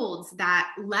holds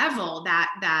that level,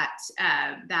 that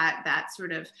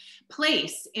sort of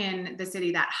place in the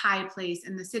city, that high place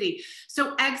in the city.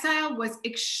 So exile was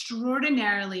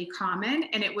extraordinarily common,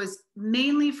 and it was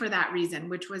mainly for that reason,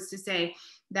 which was to say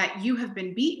that you have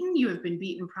been beaten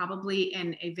probably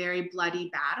in a very bloody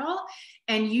battle,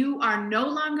 and you are no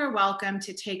longer welcome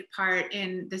to take part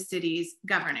in the city's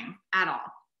governing at all.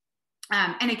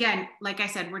 And again, like I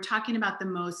said, we're talking about the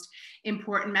most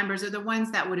important members, or the ones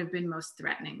that would have been most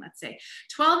threatening, let's say.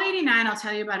 1289, I'll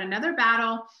tell you about another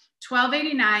battle.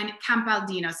 1289,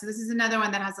 Campaldino. So this is another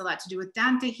one that has a lot to do with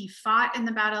Dante. He fought in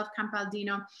the Battle of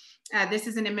Campaldino. This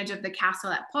is an image of the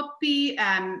castle at Poppi,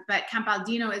 but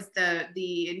Campaldino is the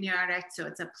near Arezzo.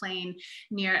 It's a plain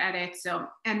near Arezzo.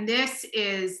 And this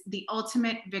is the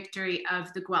ultimate victory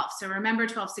of the Guelfs. So remember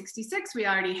 1266, we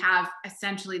already have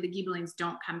essentially the Ghibellines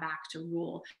don't come back to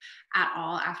rule at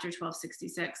all after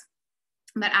 1266.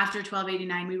 But after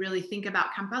 1289, we really think about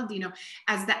Campaldino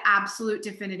as the absolute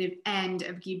definitive end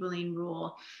of Ghibelline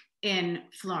rule in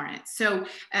Florence. So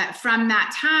from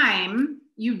that time,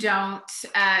 you don't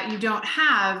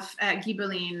have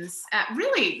Ghibellines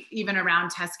really even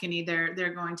around Tuscany.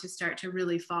 They're going to start to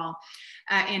really fall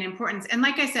in importance. And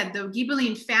like I said, the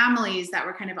Ghibelline families that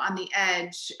were kind of on the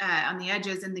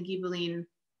edges in the Ghibelline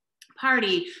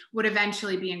party would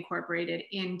eventually be incorporated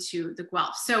into the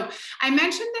Guelfs. So I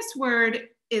mentioned this word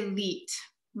elite,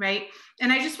 right?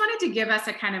 And I just wanted to give us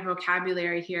a kind of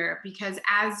vocabulary here, because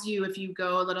if you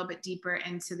go a little bit deeper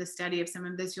into the study of some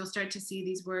of this, you'll start to see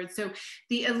these words. So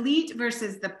the elite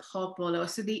versus the popolo.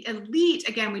 So the elite,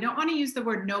 again, we don't want to use the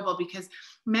word noble, because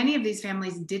many of these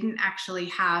families didn't actually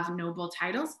have noble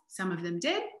titles. Some of them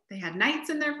did. They had knights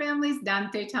in their families.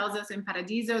 Dante tells us in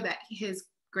Paradiso that his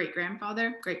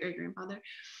great-grandfather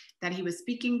that he was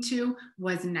speaking to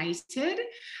was knighted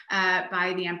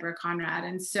by the Emperor Conrad.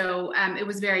 And so it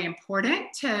was very important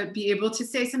to be able to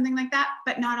say something like that,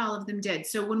 but not all of them did.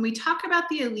 So when we talk about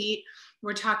the elite,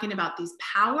 we're talking about these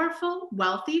powerful,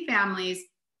 wealthy families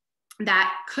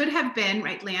that could have been,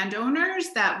 right,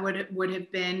 landowners, that would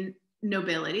have been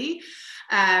nobility,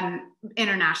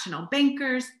 international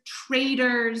bankers,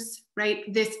 traders,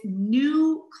 right? This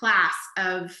new class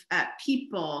of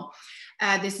people,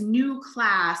 this new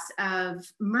class of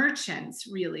merchants,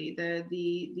 really,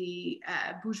 the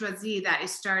bourgeoisie that is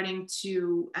starting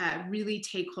to really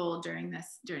take hold during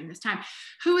this time.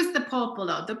 Who is the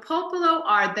popolo? The popolo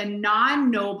are the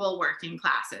non-noble working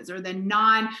classes, or the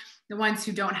ones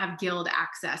who don't have guild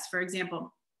access, for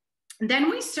example.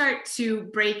 Then we start to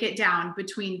break it down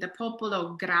between the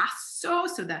popolo grasso,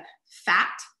 so the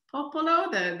fat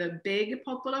popolo, the big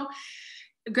popolo,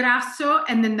 grasso,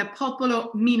 and then the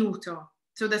popolo minuto,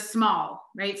 so the small,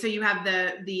 right? So you have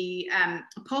the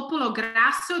popolo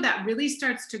grasso that really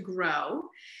starts to grow,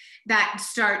 that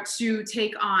start to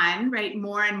take on, right,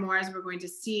 more and more, as we're going to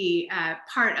see,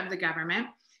 part of the government.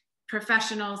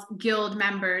 Professionals, guild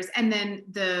members, and then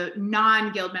the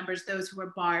non-guild members, those who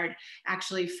were barred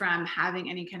actually from having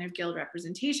any kind of guild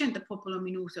representation, the popolo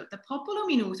minuto. The popolo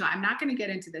minuto, I'm not going to get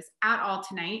into this at all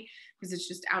tonight because it's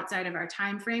just outside of our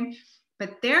time frame,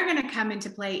 but they're going to come into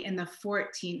play in the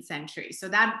 14th century. So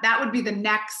that would be the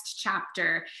next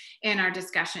chapter in our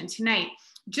discussion tonight.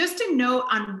 Just a note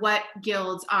on what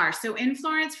guilds are. So in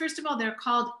Florence, first of all, they're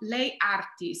called le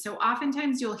arti. So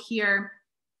oftentimes you'll hear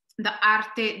the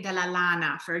arte della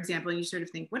lana, for example, and you sort of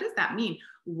think, what does that mean?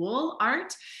 Wool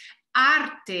art?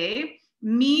 Arte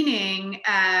meaning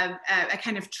a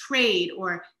kind of trade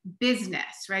or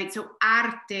business, right? So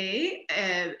arte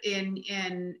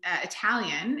in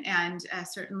Italian, and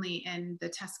certainly in the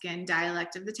Tuscan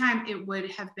dialect of the time, it would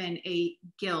have been a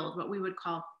guild, what we would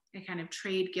call a kind of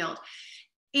trade guild.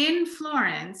 In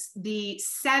Florence, the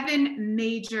 7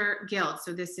 major guilds,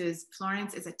 so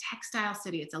Florence is a textile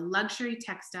city, it's a luxury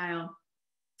textile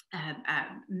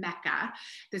Mecca.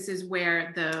 This is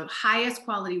where the highest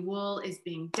quality wool is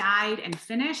being dyed and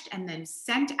finished and then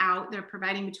sent out. They're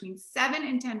providing between 7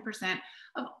 and 10%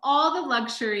 of all the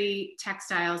luxury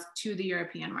textiles to the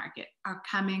European market are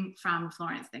coming from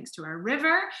Florence, thanks to our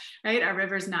river, right? Our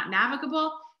river is not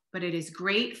navigable, but it is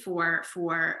great for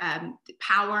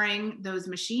powering those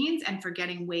machines and for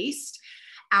getting waste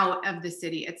out of the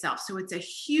city itself. So it's a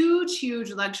huge,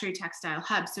 huge luxury textile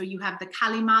hub. So you have the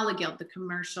Calimala Guild, the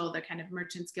commercial, the kind of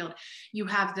merchants guild. You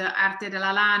have the Arte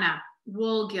della Lana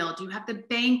wool guild. You have the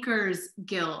bankers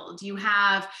guild. You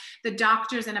have the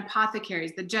doctors and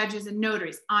apothecaries, the judges and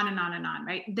notaries, on and on and on,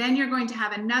 right? Then you're going to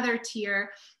have another tier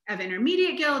of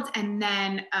intermediate guilds and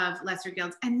then of lesser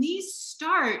guilds. And these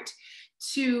start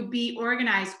to be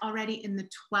organized already in the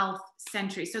 12th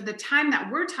century. So the time that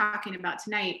we're talking about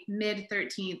tonight, mid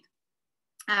 13th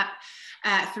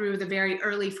through the very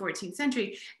early 14th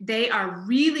century, they are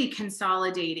really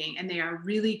consolidating and they are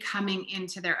really coming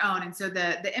into their own. And so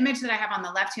the image that I have on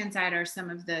the left-hand side are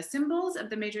some of the symbols of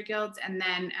the major guilds, and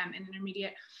then an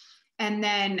intermediate. And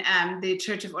then the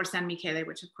Church of Or San Michele,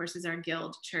 which of course is our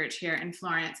guild church here in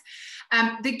Florence.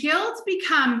 The guilds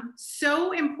become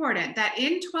so important that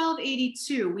in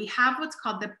 1282, we have what's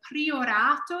called the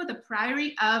Priorato, the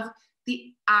Priory of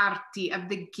the Arti, of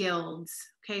the guilds.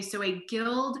 Okay, so a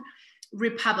guild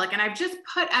republic. And I've just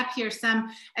put up here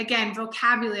some, again,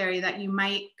 vocabulary that you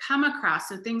might come across.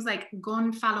 So things like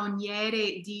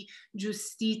gonfaloniere di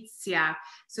giustizia.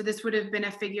 So this would have been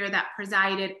a figure that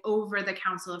presided over the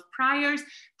Council of Priors.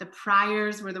 The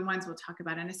priors were the ones we'll talk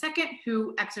about in a second,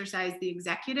 who exercised the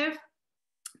executive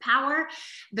power.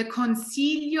 The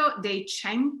Consiglio dei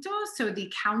Cento, so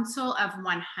the Council of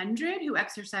 100, who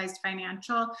exercised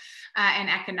financial and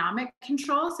economic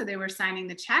control. So they were signing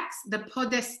the checks. The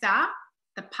Podestà,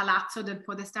 the Palazzo del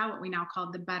Podestà, what we now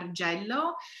call the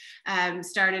Bargello,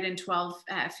 started in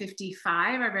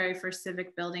 1255. Our very first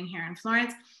civic building here in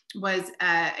Florence was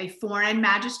a foreign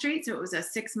magistrate. So it was a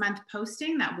 6-month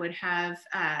posting that would have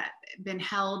been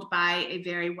held by a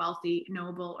very wealthy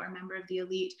noble or member of the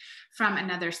elite from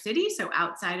another city, so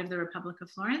outside of the Republic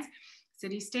of Florence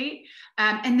city-state.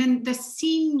 And then the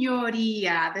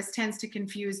signoria, this tends to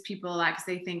confuse people because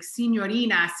they think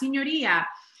signorina. Signoria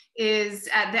is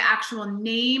the actual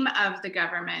name of the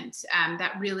government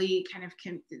that really kind of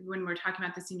when we're talking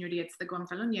about the signoria, it's the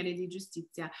gonfaloniere di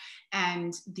giustizia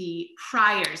and the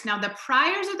priors. Now the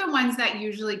priors are the ones that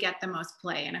usually get the most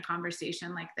play in a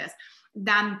conversation like this.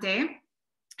 Dante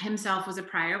himself was a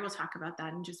prior. We'll talk about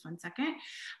that in just one second.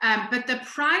 But the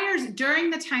priors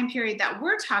during the time period that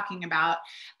we're talking about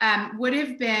would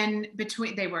have been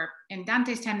they were, in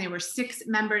Dante's time, they were 6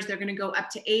 members. They're going to go up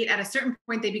to 8. At a certain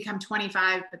point, they become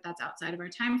 25, but that's outside of our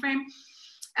time frame.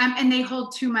 And they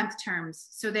hold 2-month terms.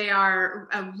 So they are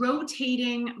a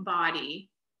rotating body.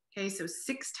 Okay, so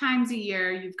 6 times a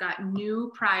year, you've got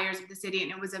new priors of the city,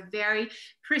 and it was a very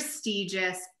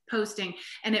prestigious posting.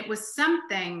 And it was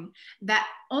something that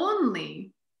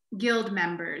only guild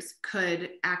members could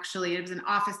actually, it was an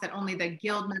office that only the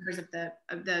guild members of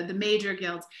the major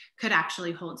guilds could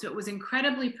actually hold. So it was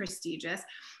incredibly prestigious.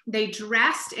 They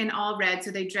dressed in all red.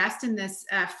 So they dressed in this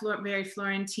very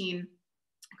Florentine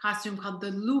costume called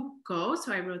the lucco.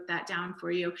 So I wrote that down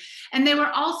for you. And they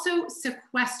were also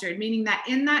sequestered, meaning that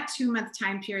in that 2-month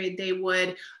time period, they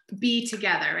would be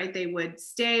together, right? They would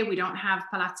stay. We don't have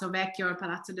Palazzo Vecchio or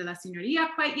Palazzo della Signoria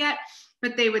quite yet,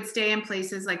 but they would stay in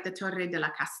places like the Torre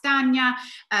della Castagna.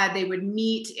 They would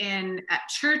meet in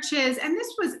churches. And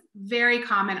this was very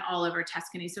common all over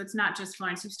Tuscany. So it's not just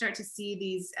Florence. You start to see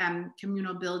these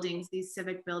communal buildings, these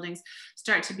civic buildings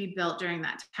start to be built during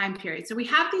that time period. So we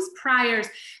have these priors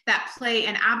that play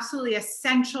an absolutely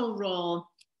essential role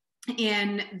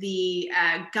in the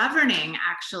governing,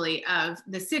 actually, of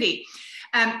the city.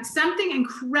 Something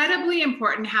incredibly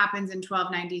important happens in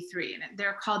 1293, and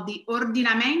they're called the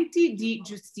Ordinamenti di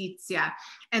Giustizia.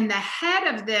 And the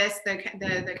head of this, the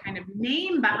kind of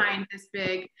name behind this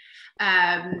big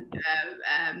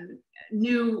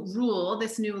new rule,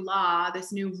 this new law,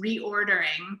 this new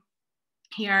reordering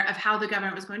here of how the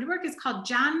government was going to work is called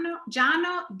Giano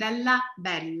della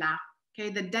Bella. Okay,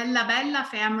 the Della Bella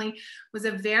family was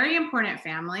a very important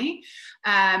family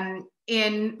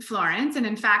in Florence. And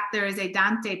in fact, there is a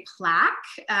Dante plaque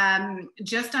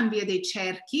just on Via dei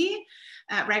Cerchi,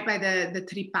 right by the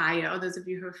Tripaio. Those of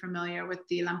you who are familiar with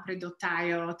the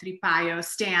Lampredottaio, Tripaio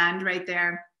stand right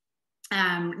there.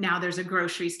 Now there's a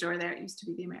grocery store there. It used to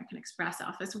be the American Express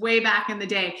office way back in the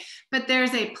day. But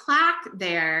there's a plaque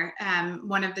there,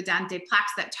 one of the Dante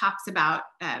plaques that talks about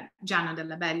Giano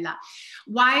della Bella.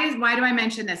 Why do I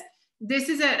mention this? this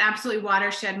is an absolutely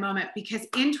watershed moment, because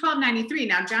in 1293,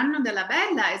 now Gianno della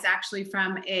Bella is actually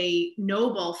from a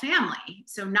noble family.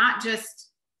 So not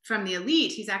just from the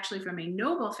elite, he's actually from a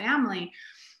noble family.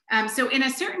 So in a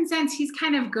certain sense, he's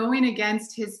kind of going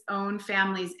against his own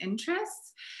family's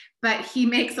interests, but he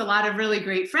makes a lot of really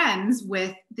great friends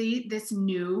with this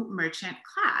new merchant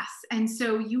class. And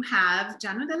so you have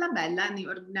Gianno della Bella and the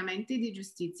Ordinamenti di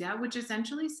Giustizia, which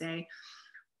essentially say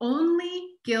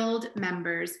only guild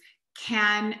members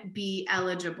are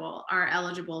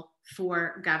eligible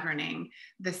for governing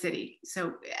the city.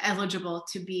 So eligible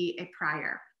to be a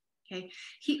prior, okay?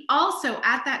 He also,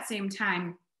 at that same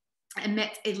time,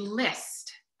 emits a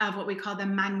list of what we call the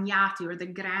magnati, or the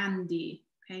grandi,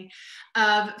 okay,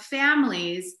 of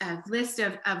families, a list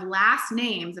of last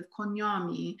names, of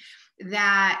cognomi,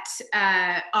 that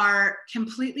are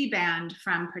completely banned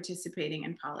from participating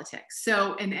in politics.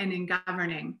 So, and in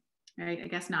governing, right? I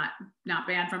guess not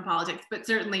banned from politics, but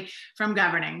certainly from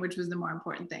governing, which was the more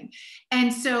important thing.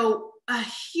 And so a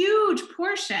huge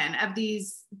portion of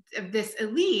this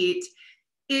elite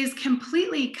is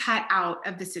completely cut out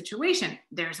of the situation.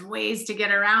 There's ways to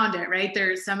get around it, right?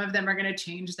 Some of them are going to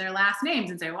change their last names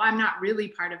and say, well, I'm not really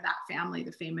part of that family.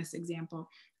 The famous example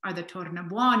are the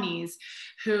Tornabuonis,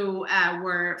 who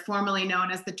were formerly known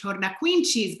as the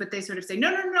Tornaquincis, but they sort of say, no,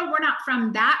 we're not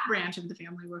from that branch of the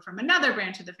family. We're from another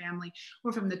branch of the family.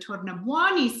 We're from the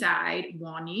Tornabuoni side,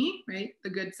 buoni, right? The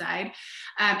good side.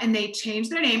 And they change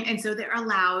their name. And so they're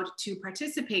allowed to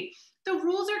participate. The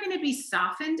rules are going to be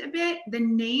softened a bit. The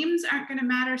names aren't going to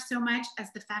matter so much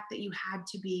as the fact that you had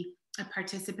to be a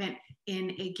participant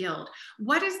in a guild.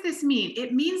 What does this mean?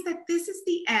 It means that this is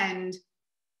the end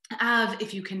of,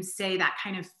 if you can say, that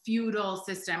kind of feudal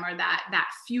system, or that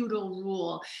feudal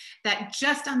rule, that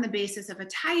just on the basis of a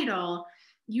title,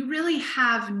 you really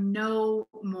have no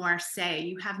more say,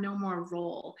 you have no more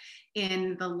role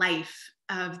in the life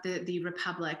of the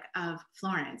Republic of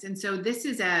Florence. And so this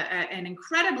is an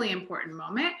incredibly important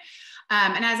moment.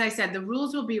 And as I said, the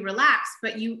rules will be relaxed,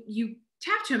 but you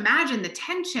have to imagine the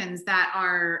tensions that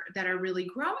are really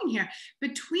growing here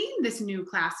between this new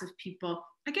class of people.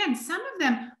 Again, some of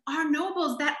them are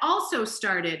nobles that also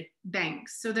started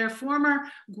banks. So they're former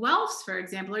Guelfs, for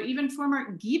example, or even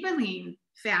former Ghibelline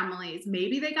families.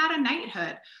 Maybe they got a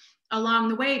knighthood along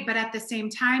the way, but at the same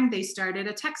time, they started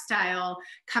a textile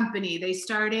company. They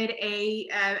started a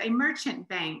merchant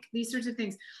bank, these sorts of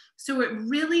things. So it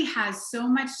really has so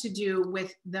much to do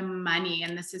with the money.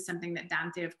 And this is something that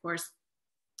Dante, of course,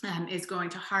 is going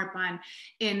to harp on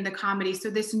in the comedy.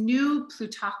 So this new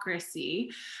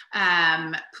plutocracy,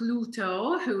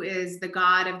 Pluto, who is the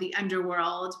god of the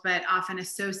underworld, but often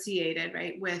associated,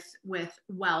 right, with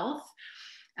wealth,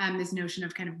 this notion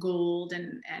of kind of gold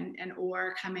and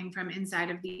ore coming from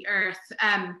inside of the earth.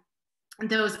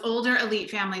 Those older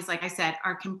elite families, like I said,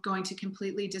 are going to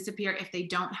completely disappear if they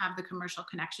don't have the commercial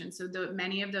connection. So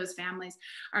many of those families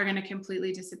are going to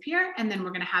completely disappear. And then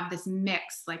we're going to have this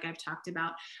mix, like I've talked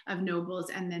about, of nobles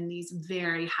and then these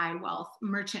very high wealth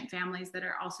merchant families that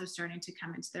are also starting to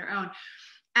come into their own.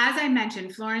 As I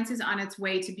mentioned, Florence is on its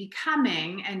way to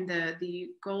becoming, and the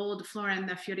gold florin,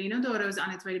 the Fiorino d'Oro, is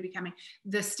on its way to becoming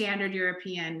the standard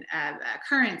European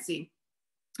currency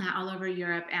all over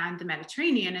Europe and the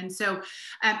Mediterranean. And so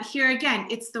here again,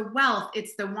 it's the wealth,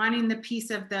 it's the wanting the piece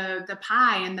of the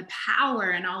pie and the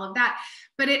power and all of that.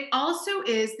 But it also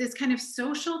is this kind of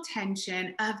social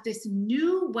tension of this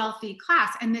new wealthy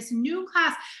class, and this new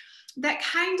class that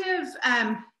kind of,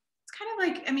 it's kind of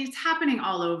like, I mean, it's happening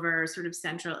all over sort of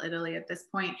central Italy at this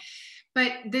point.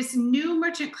 But this new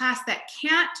merchant class that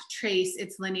can't trace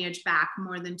its lineage back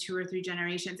more than 2 or 3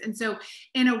 generations. And so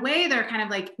in a way, they're kind of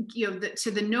like, you know, to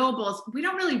the nobles, we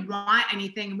don't really want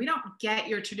anything. We don't get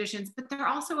your traditions, but they're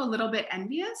also a little bit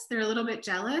envious. They're a little bit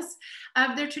jealous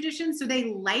of their traditions. So they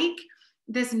like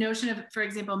this notion of, for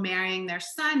example, marrying their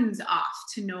sons off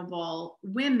to noble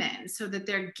women so that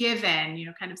they're given, you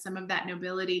know, kind of some of that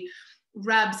nobility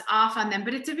rubs off on them.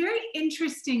 But it's a very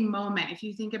interesting moment if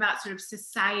you think about sort of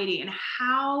society and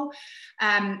how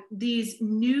these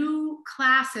new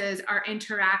classes are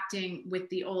interacting with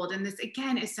the old. And this,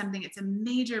 again, is something, it's a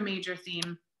major, major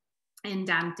theme in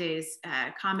Dante's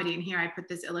comedy. And here I put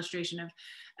this illustration of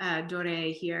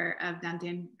Doré here, of Dante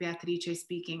and Beatrice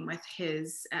speaking with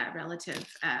his relative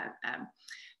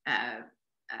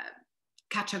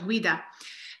Cacciaguida.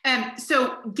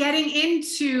 So getting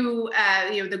into,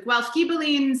 the Guelph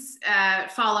Ghibellines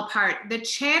fall apart. The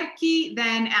Cerchi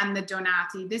then and the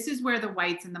Donati, this is where the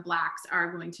whites and the blacks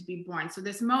are going to be born. So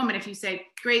this moment, if you say,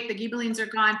 great, the Ghibellines are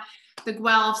gone, the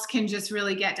Guelphs can just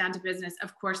really get down to business.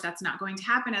 Of course, that's not going to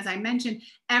happen. As I mentioned,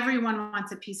 everyone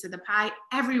wants a piece of the pie.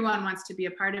 Everyone wants to be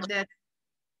a part of this.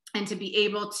 And to be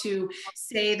able to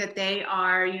say that they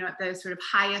are, at the sort of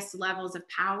highest levels of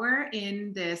power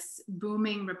in this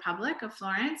booming Republic of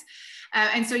Florence.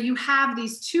 And so you have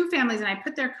these two families, and I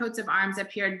put their coats of arms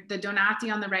up here, the Donati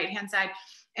on the right-hand side,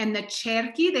 and the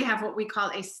Cerchi. They have what we call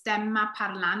a stemma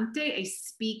parlante, a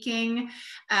speaking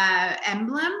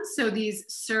emblem. So these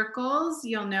circles,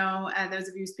 you'll know, those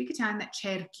of you who speak Italian, that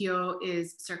cerchio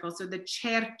is circle. So the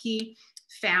Cerchi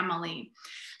family.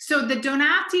 So the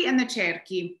Donati and the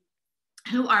Cerchi,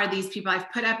 who are these people?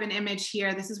 I've put up an image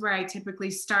here. This is where I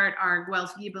typically start our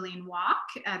Guelph Ghibelline walk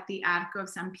at the Arco of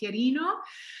San Pierino,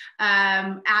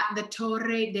 at the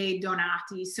Torre dei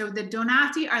Donati. So the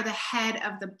Donati are the head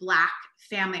of the Black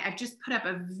family. I've just put up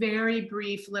a very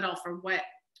brief little for what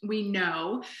we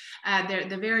know.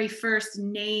 The very first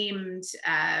named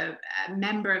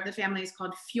member of the family is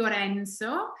called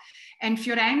Fiorenzo. And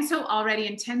Fiorenzo already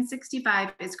in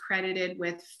 1065 is credited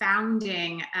with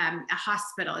founding a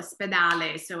hospital, a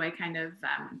spedale. So a kind of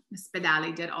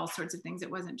spedale did all sorts of things.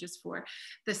 It wasn't just for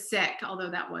the sick,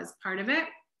 although that was part of it.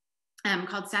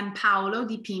 Called San Paolo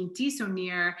di Pinti, so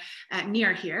near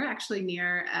here, actually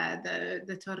near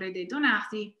the Torre dei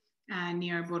Donati.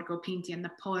 Near Borgo Pinti and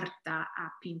the Porta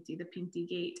a Pinti, the Pinti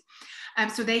Gate.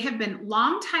 So they have been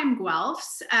longtime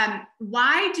Guelphs.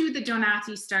 Why do the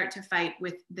Donati start to fight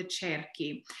with the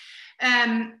Cerchi?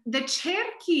 The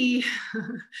Cerchi,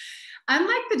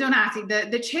 unlike the Donati,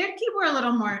 the Cerchi were a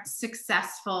little more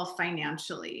successful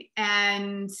financially.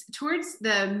 And towards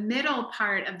the middle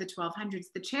part of the 1200s,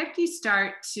 the Cerchi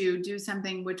start to do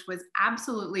something which was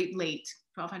absolutely late,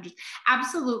 1200s,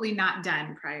 absolutely not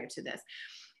done prior to this.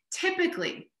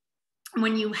 Typically,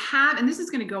 when you have, and this is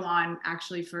going to go on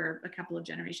actually for a couple of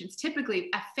generations,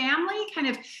 typically a family kind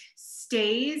of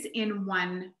stays in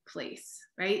one place,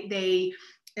 right? They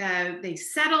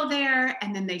settle there,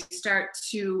 and then they start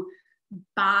to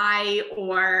buy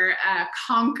or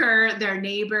conquer their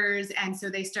neighbors. And so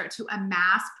they start to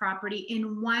amass property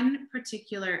in one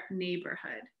particular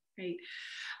neighborhood, right?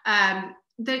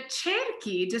 The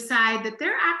Cerchi decide that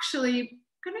they're actually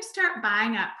going to start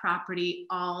buying up property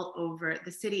all over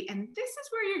the city. And this is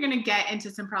where you're going to get into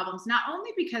some problems, not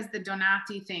only because the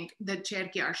Donati think the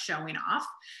Cerchi are showing off,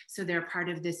 so they're part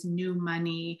of this new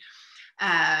money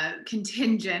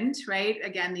contingent, right?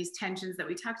 Again, these tensions that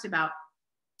we talked about,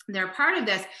 they're part of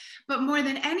this, but more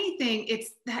than anything,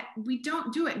 it's that we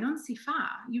don't do it, non si fa.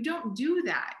 You don't do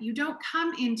that. You don't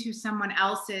come into someone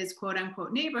else's quote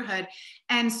unquote neighborhood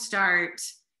and start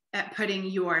putting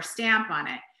your stamp on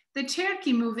it. The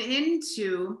Cerchi move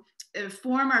into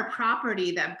former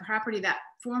property that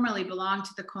formerly belonged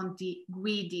to the Conti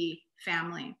Guidi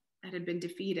family that had been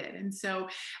defeated. And so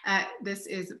this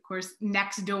is, of course,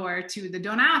 next door to the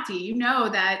Donati. You know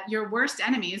that your worst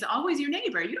enemy is always your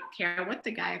neighbor. You don't care what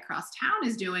the guy across town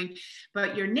is doing,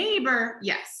 but your neighbor,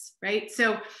 yes, right?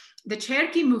 So the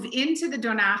Cerchi move into the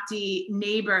Donati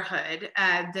neighborhood.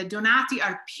 The Donati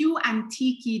are più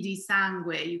antichi di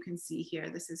sangue. You can see here,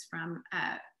 this is from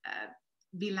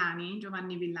Villani,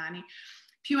 Giovanni Villani.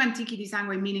 Più antichi di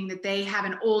sangue, meaning that they have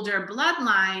an older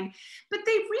bloodline, but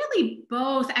they really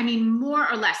both, I mean, more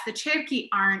or less, the Cerchi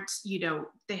aren't,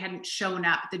 they hadn't shown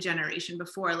up the generation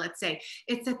before, let's say.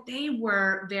 It's that they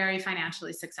were very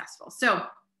financially successful. So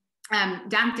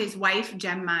Dante's wife,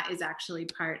 Gemma, is actually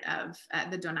part of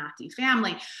the Donati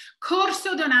family.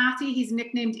 Corso Donati, he's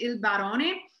nicknamed Il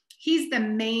Barone. He's the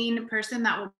main person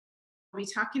that will be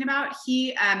talking about.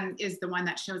 He is the one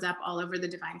that shows up all over the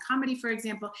Divine Comedy, for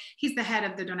example. He's the head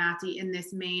of the Donati in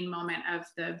this main moment of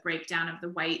the breakdown of the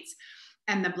whites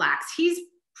and the blacks. He's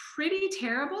pretty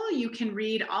terrible. You can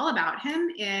read all about him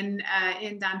in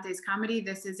Dante's Comedy.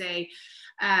 This is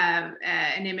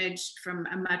an image from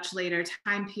a much later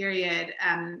time period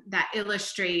that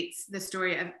illustrates the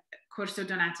story of Corso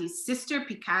Donati's sister,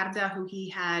 Picarda, who he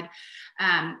had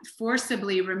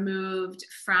forcibly removed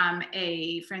from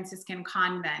a Franciscan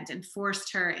convent and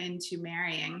forced her into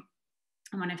marrying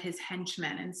one of his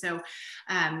henchmen. And so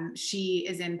she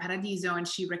is in Paradiso and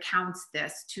she recounts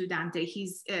this to Dante.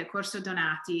 Corso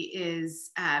Donati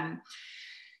is,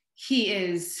 he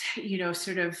is, you know,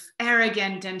 sort of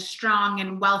arrogant and strong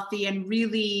and wealthy and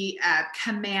really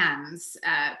commands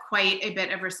quite a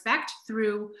bit of respect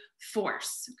through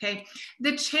force, okay?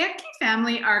 The Cerchi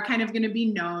family are kind of going to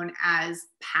be known as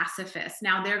pacifists.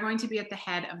 Now, they're going to be at the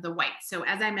head of the whites. So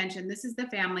as I mentioned, this is the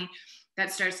family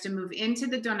that starts to move into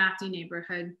the Donati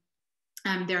neighborhood.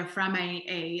 They're from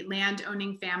a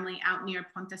land-owning family out near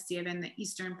Pontassieve in the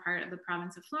eastern part of the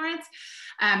province of Florence.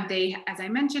 They, as I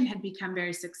mentioned, had become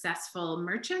very successful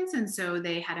merchants, and so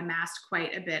they had amassed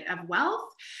quite a bit of wealth.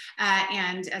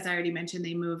 And as I already mentioned,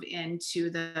 they move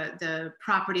into the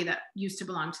property that used to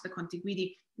belong to the Conti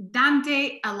Guidi.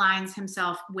 Dante aligns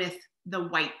himself with the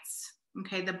whites.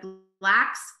 Okay, the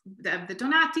blacks, the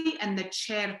Donati, and the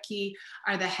Cerchi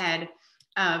are the head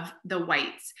of the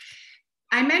whites.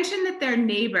 I mentioned that they're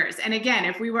neighbors. And again,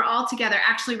 if we were all together,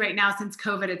 actually right now since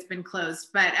COVID, it's been closed,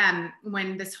 but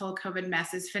when this whole COVID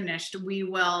mess is finished, we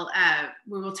will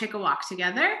take a walk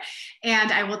together,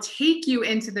 and I will take you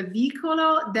into the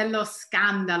Vicolo dello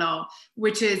Scandalo,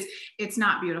 which is, it's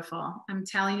not beautiful. I'm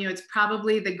telling you, it's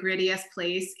probably the grittiest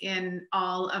place in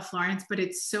all of Florence, but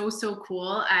it's so, so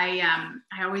cool. I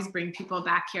always bring people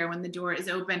back here when the door is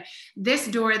open. This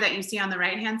door that you see on the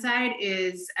right-hand side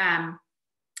is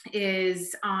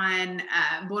on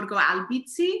Borgo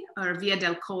Albizzi, or Via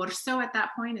del Corso. At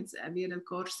that point, it's Via del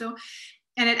Corso,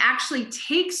 and it actually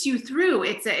takes you through.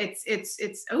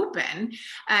 It's open.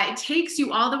 It takes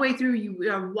you all the way through.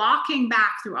 You are walking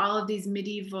back through all of these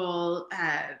medieval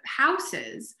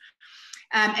houses.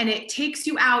 And it takes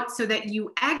you out so that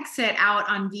you exit out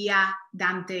on Via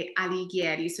Dante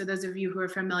Alighieri. So those of you who are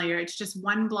familiar, it's just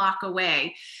one block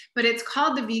away. But it's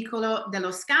called the Vicolo dello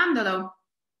Scandalo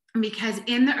because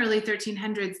in the early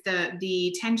 1300s,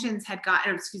 the tensions had got,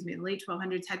 or excuse me, the late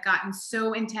 1200s had gotten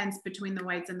so intense between the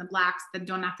whites and the blacks, the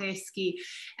Donateschi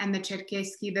and the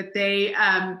Cercheschi, that they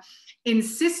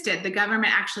insisted, the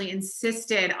government actually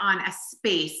insisted on a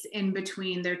space in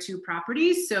between their two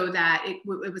properties, so that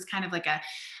it was kind of like a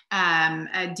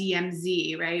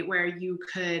DMZ, right, where you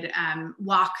could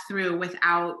walk through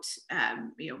without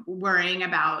worrying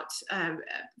about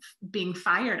being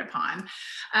fired upon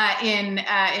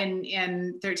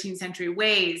in 13th century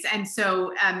ways. And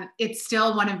so it's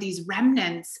still one of these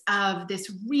remnants of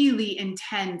this really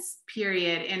intense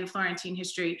period in Florentine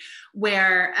history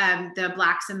where the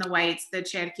blacks and the whites, the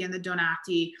Cerchi and the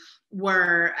Donati,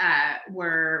 were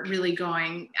really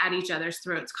going at each other's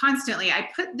throats constantly. I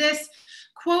put this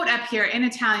quote up here in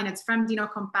Italian. It's from Dino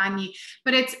Compagni,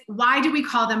 but it's, why do we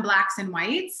call them blacks and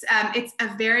whites? It's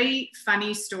a very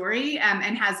funny story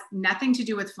and has nothing to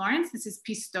do with Florence. This is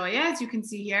Pistoia, as you can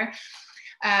see here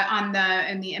in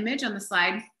the image on the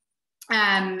slide.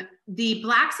 The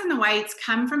blacks and the whites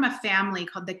come from a family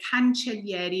called the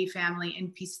Cancellieri family in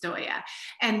Pistoia.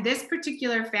 And this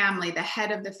particular family, the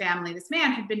head of the family, this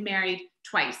man had been married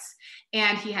twice,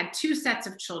 and he had two sets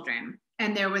of children.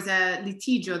 And there was a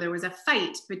litigio, there was a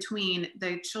fight between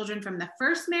the children from the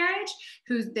first marriage,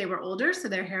 they were older, so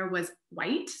their hair was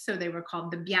white, so they were called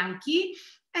the Bianchi,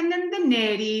 and then the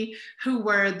Neri, who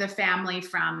were the family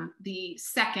from the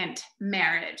second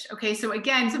marriage. Okay, so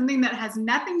again, something that has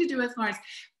nothing to do with Florence,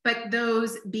 but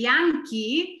those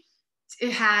Bianchi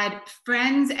had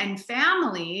friends and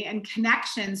family and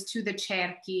connections to the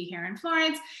Cerchi here in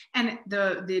Florence, and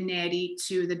the Neri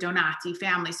to the Donati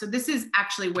family. So this is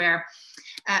actually where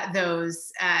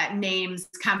those names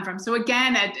come from. So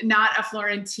again, not a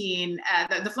Florentine,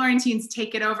 the Florentines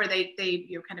take it over. They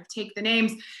kind of take the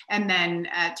names and then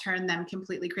turn them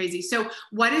completely crazy. So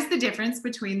what is the difference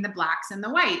between the blacks and the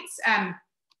whites?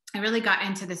 I really got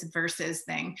into this versus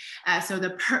thing. So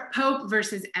the Pope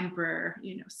versus Emperor,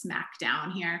 smack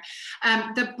down here.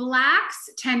 The blacks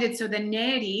tended, so the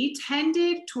Neri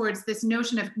tended towards this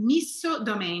notion of misso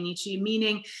domenici,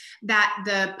 meaning that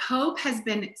the Pope has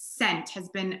been sent, has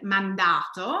been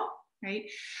mandato, right,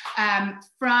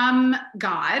 from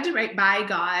God, right, by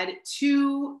God,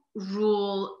 to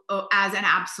rule as an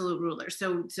absolute ruler.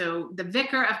 So the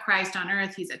vicar of Christ on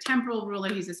earth, he's a temporal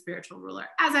ruler, he's a spiritual ruler.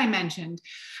 As I mentioned,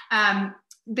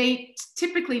 they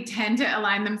typically tend to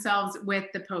align themselves with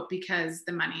the Pope because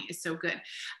the money is so good.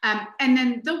 And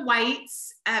then the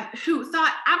whites, who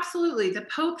thought absolutely the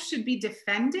Pope should be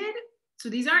defended. So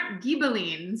these aren't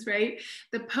Ghibellines, right?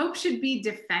 The Pope should be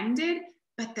defended,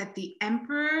 but that the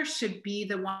emperor should be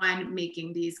the one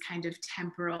making these kind of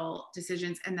temporal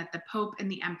decisions, and that the Pope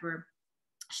and the emperor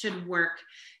should work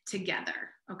together,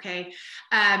 okay?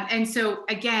 And so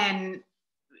again,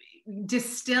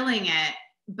 distilling it,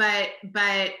 but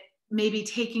maybe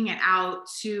taking it out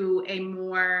to a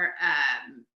more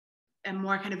a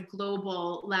more kind of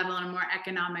global level and a more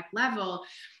economic level,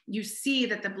 you see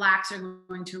that the Blacks are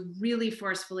going to really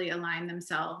forcefully align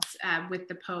themselves with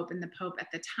the Pope, and the Pope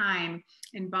at the time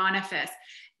in Boniface.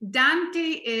 Dante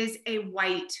is a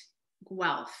white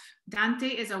Guelf. Dante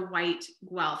is a white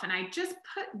Guelf. And I just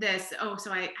put this, oh,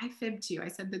 so I fibbed to you. I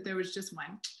said that there was just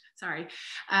one. Sorry.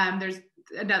 There's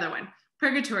another one.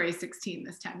 Purgatory 16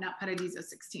 this time, not Paradiso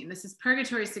 16. This is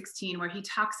Purgatory 16, where he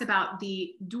talks about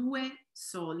the due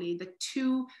soli, the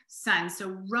two suns.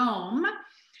 So Rome,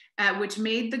 which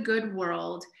made the good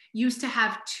world, used to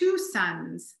have two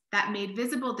suns that made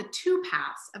visible the two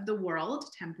paths of the world,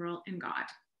 temporal and God,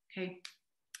 okay,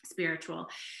 spiritual.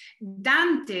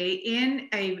 Dante, in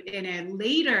a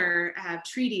later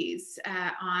treatise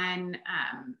on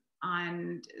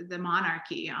the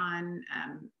monarchy, on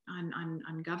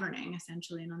governing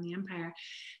essentially, and on the empire,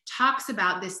 talks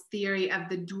about this theory of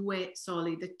the due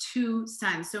soli, the two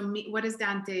suns. So what is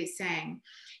Dante saying?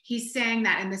 He's saying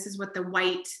that, and this is what the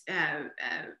white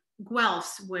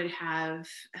Guelfs would have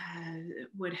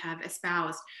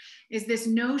espoused, is this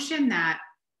notion that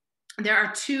there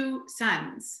are two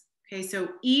suns. Okay, so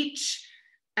each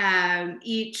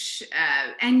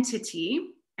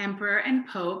entity, emperor and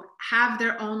pope, have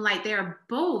their own light. They are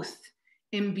both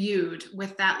imbued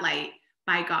with that light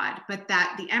by God, but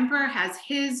that the emperor has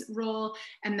his role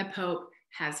and the pope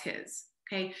has his.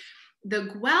 Okay,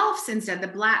 the Guelfs instead, the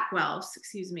Black Guelfs,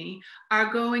 excuse me,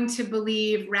 are going to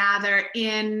believe rather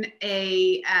in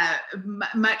a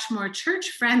much more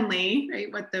church-friendly,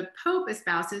 right, what the Pope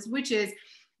espouses, which is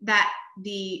that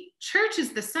the church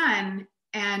is the sun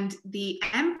and the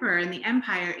emperor and the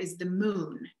empire is the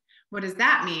moon. What does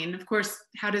that mean? Of course,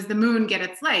 how does the moon get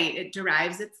its light? It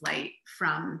derives its light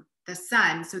from the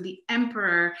sun. So the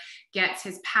emperor gets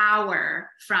his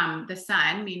power from the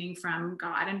sun, meaning from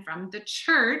God and from the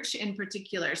church in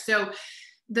particular. So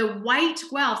the white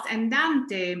Guelfs and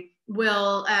Dante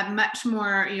will much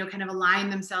more, kind of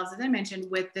align themselves, as I mentioned,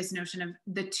 with this notion of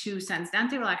the two suns.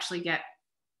 Dante will actually get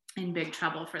in big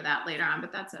trouble for that later on,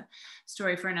 but that's a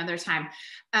story for another time.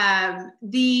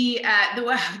 The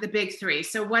big three.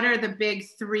 So what are the big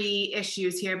three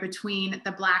issues here between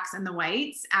the Blacks and the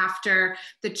whites after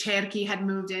the Cerchi had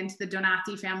moved into the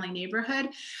Donati family neighborhood?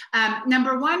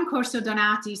 Number one, Corso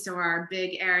Donati, so our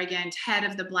big arrogant head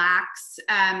of the Blacks,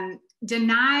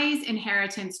 denies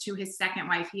inheritance to his second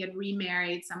wife. He had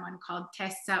remarried someone called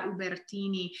Tessa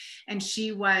Ubertini, and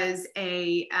she was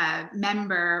a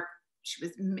member. She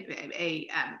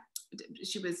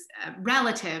was a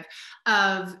relative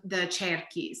of the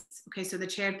Cerchis. Okay, so the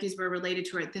Cerchis were related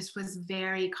to her. This was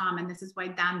very common. This is why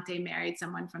Dante married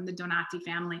someone from the Donati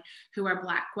family who are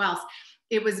Black Guelfs.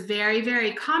 It was very,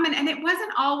 very common, and it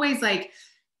wasn't always like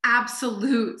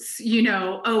absolutes,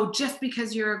 oh, just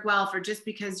because you're a Guelf, or just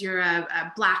because you're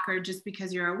a Black, or just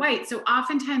because you're a white. So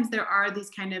oftentimes there are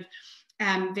these kind of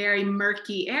very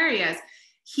murky areas.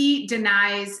 He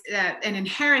denies an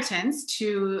inheritance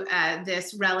to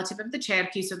this relative of the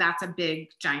Cerchi, so that's a big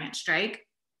giant strike.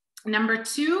 Number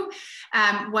two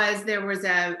there was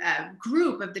a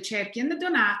group of the Cerchi and the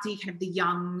Donati, kind of the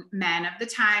young men of the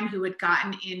time, who had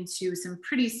gotten into some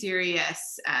pretty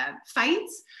serious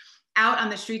fights out on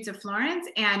the streets of Florence,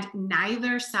 and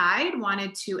neither side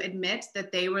wanted to admit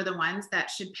that they were the ones that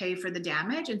should pay for the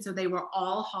damage. And so they were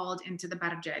all hauled into the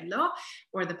Bargello,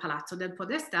 or the Palazzo del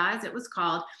Podestà, as it was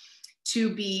called,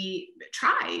 to be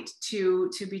tried,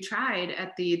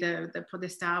 at the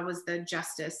Podestà was the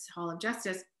Hall of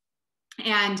Justice.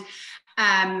 And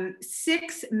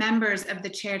 6 members of the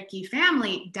Cerchi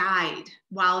family died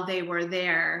while they were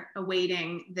there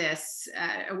awaiting this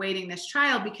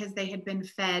trial, because they had been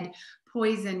fed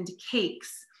poisoned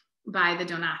cakes by the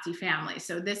Donati family.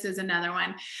 So this is another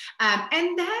one.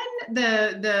 And then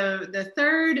the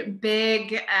third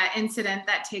big incident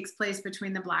that takes place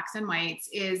between the Blacks and whites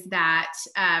is that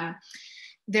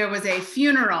there was a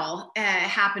funeral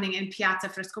happening in Piazza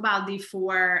Frescobaldi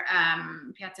for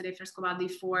Piazza dei Frescobaldi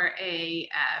for a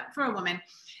woman,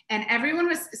 and everyone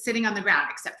was sitting on the ground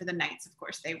except for the knights. Of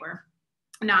course, they were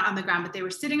not on the ground, but they were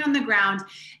sitting on the ground.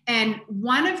 And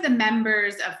one of the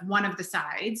members of one of the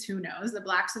sides, who knows, the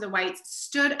Blacks or the whites,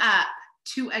 stood up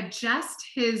to adjust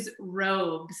his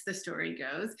robes, the story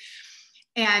goes.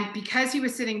 And because he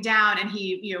was sitting down and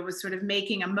he was sort of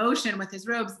making a motion with his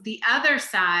robes, the other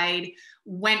side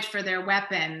went for their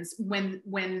weapons. When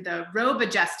the robe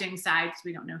adjusting side, because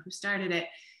we don't know who started it,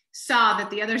 saw that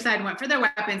the other side went for their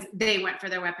weapons, they went for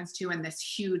their weapons too, and this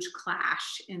huge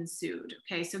clash ensued.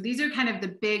 Okay, so these are kind of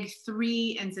the big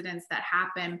 3 incidents that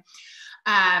happen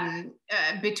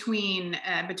between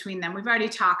them. We've already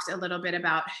talked a little bit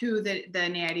about who the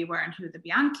Neri were and who the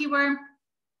Bianchi were.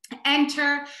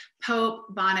 enter Pope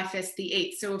Boniface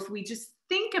VIII. So if we just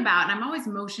think about, and I'm always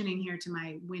motioning here to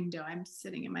my window, I'm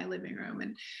sitting in my living room,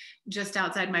 and just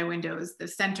outside my window is the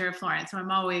center of Florence. So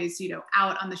I'm always, you know,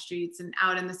 out on the streets and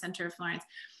out in the center of Florence.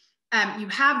 You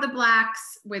have the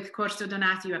Blacks with Corso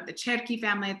Donati, you have the Cerchi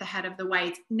family at the head of the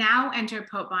Whites. Now enter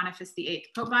Pope Boniface VIII.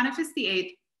 Pope Boniface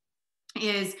VIII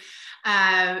is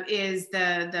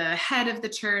the head of the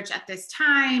church at this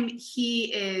time.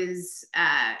 He is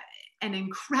an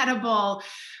incredible,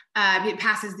 it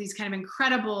passes these kind of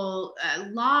incredible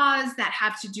laws that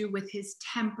have to do with his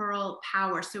temporal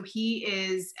power. So he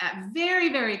is very,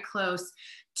 very close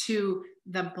to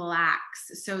the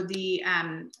Blacks. So the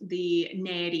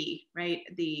Neri, right?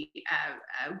 The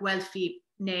Guelfi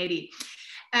Neri.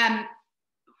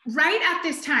 Right at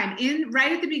this time,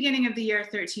 right at the beginning of the year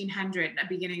 1300,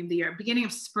 beginning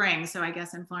of spring. So I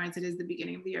guess in Florence it is the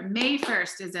beginning of the year. May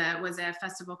 1st was a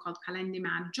festival called Calende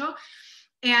Maggio.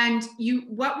 And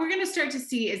what we're going to start to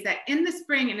see is that in the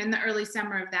spring and in the early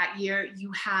summer of that year,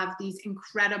 you have these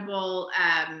incredible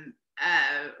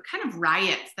kind of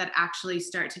riots that actually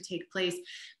start to take place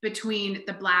between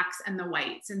the Blacks and the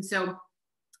Whites. And so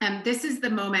this is the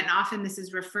moment, and often this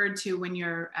is referred to when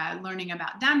you're learning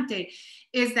about Dante,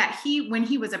 is that when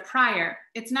he was a prior,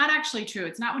 it's not actually true.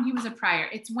 It's not when he was a prior.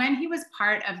 It's when he was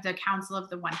part of the Council of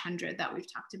the 100 that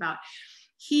we've talked about.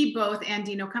 He both, and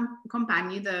Dino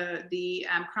Compagni, the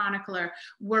chronicler,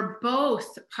 were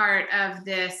both part of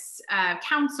this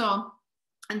council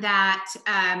that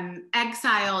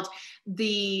exiled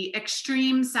the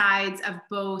extreme sides of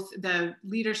both, the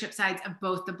leadership sides of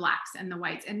both the Blacks and the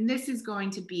Whites. And this is going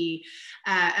to be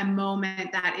a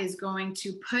moment that is going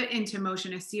to put into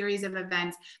motion a series of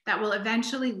events that will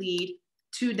eventually lead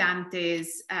to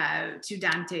Dante's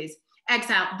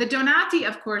exile. The Donati,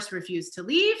 of course, refused to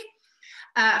leave.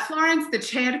 Florence, the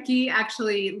Cerchi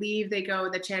actually leave. They go,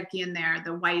 the Cerchi and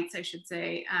the Whites, I should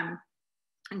say, and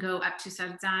go up to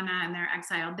Sarzana, and they're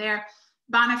exiled there.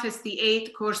 Boniface VIII,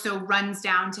 Corso runs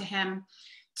down to him,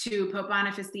 to Pope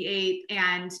Boniface VIII,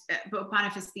 and Pope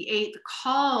Boniface VIII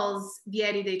calls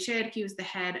Vieri dei Cerchi, who's the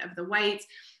head of the Whites,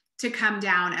 to come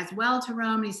down as well to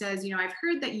Rome. And he says, you know, I've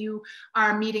heard that you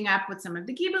are meeting up with some of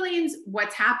the Ghibellines.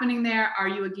 What's happening there? Are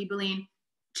you a Ghibelline?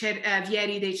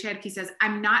 Vieri dei Cerchi says,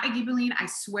 I'm not a Ghibelline. I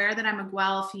swear that I'm a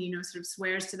Guelf. He, you know, sort of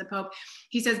swears to the Pope.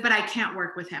 He says, but I can't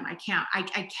work with him. I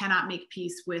cannot make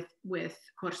peace with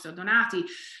Corso Donati.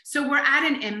 So we're at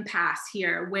an impasse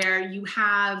here where you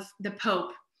have the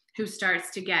Pope who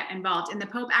starts to get involved. And the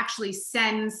Pope actually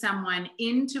sends someone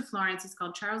into Florence. He's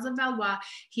called Charles of Valois.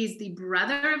 He's the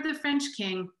brother of the French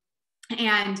king.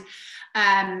 And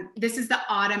this is the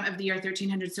autumn of the year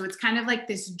 1300. So it's kind of like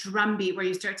this drumbeat where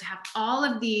you start to have all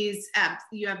of these,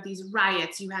 you have these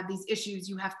riots, you have these issues,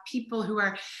 you have people who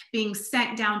are being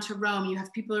sent down to Rome, you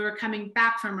have people who are coming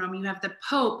back from Rome, you have the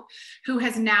Pope who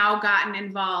has now gotten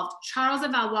involved. Charles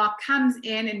of Valois comes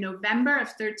in November of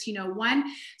 1301,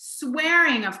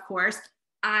 swearing, of course,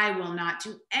 I will not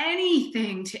do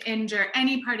anything to injure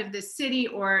any part of this city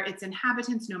or its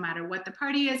inhabitants, no matter what the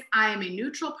party is. I am a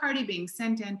neutral party being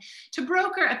sent in to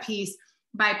broker a peace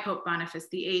by Pope Boniface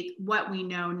VIII. What we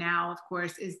know now, of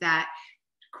course, is that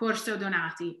Corso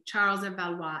Donati, Charles of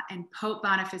Valois, and Pope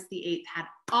Boniface VIII had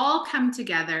all come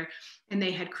together, and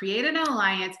they had created an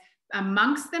alliance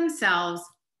amongst themselves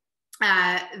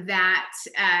that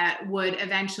would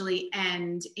eventually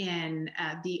end in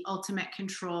the ultimate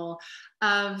control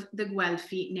of the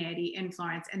Guelfi Neri in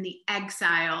Florence and the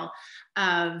exile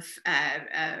of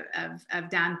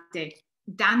Dante.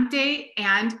 Dante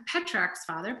and Petrarch's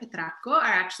father, Petrarco, are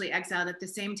actually exiled at the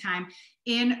same time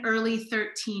in early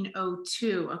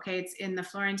 1302. Okay, it's in the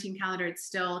Florentine calendar, it's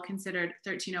still considered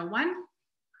 1301,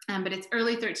 but it's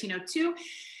early 1302.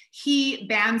 He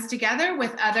bands together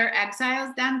with other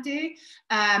exiles, Dante,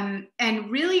 and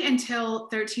really until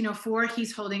 1304,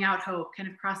 he's holding out hope, kind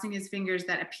of crossing his fingers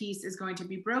that a peace is going to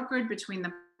be brokered between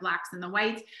the Blacks and the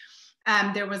Whites.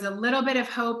 There was a little bit of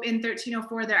hope in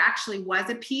 1304. There actually was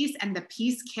a peace, and the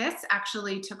peace kiss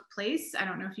actually took place. I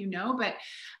don't know if you know, but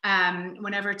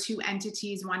whenever two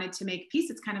entities wanted to make peace,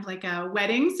 it's kind of like a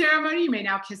wedding ceremony. You may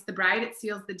now kiss the bride, it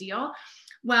seals the deal.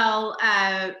 Well,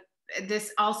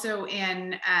 this also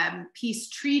in peace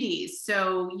treaties.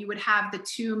 So you would have the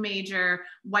two major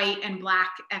white and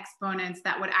Black exponents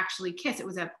that would actually kiss. It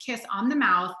was a kiss on the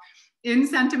mouth in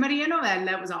Santa Maria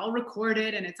Novella. It was all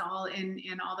recorded, and it's all in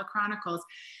all the chronicles.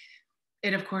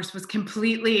 It, of course, was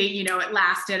completely, you know, it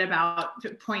lasted about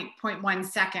 0.1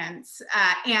 seconds.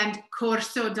 And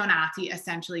Corso Donati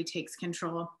essentially takes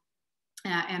control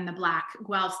and the Black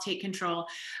Guelfs take control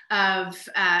of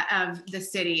the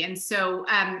city. And so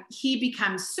he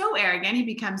becomes so arrogant, he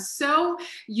becomes so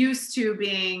used to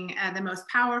being the most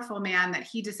powerful man that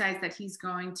he decides that he's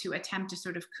going to attempt a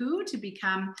sort of coup to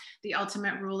become the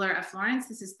ultimate ruler of Florence.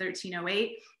 This is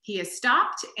 1308. He is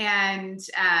stopped and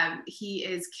he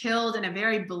is killed in a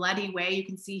very bloody way. You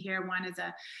can see here one is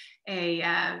a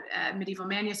medieval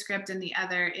manuscript, and the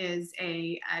other is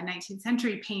a 19th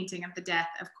century painting of the death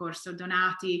of Corso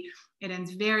Donati. It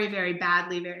ends very, very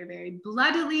badly, very, very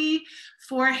bloodily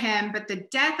for him. But the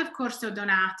death of Corso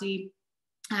Donati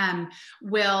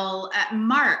will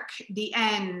mark the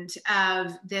end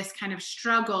of this kind of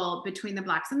struggle between the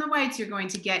Blacks and the Whites. You're going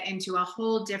to get into a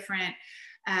whole different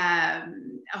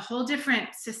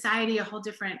society, a whole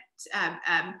different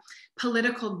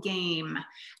political game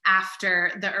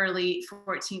after the early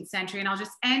 14th century. And I'll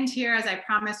just end here, as I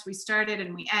promised. We started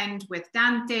and we end with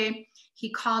Dante. He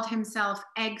called himself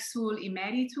exul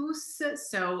immeritus,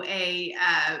 so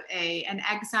an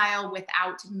exile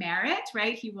without merit,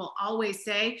 right? He will always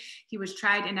say he was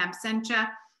tried in absentia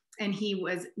and he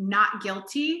was not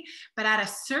guilty. But at a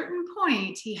certain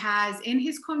point, he has in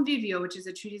his Convivio, which is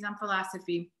a treatise on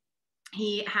philosophy,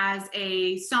 he has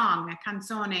a song, a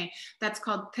canzone, that's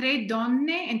called Tre donne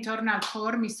intorno al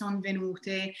cor mi son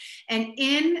venute. And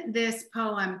in this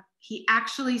poem, he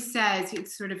actually says, he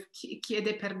sort of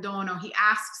chiede perdono, he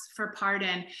asks for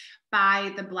pardon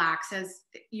by the Blacks, says,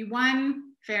 you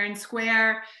won fair and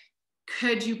square,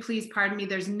 could you please pardon me?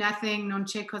 There's nothing, non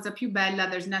c'è cosa più bella,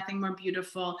 there's nothing more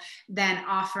beautiful than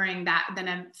offering that,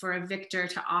 for a victor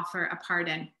to offer a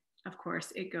pardon. Of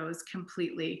course, it goes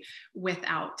completely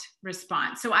without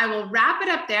response. So I will wrap it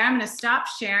up there. I'm going to stop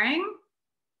sharing.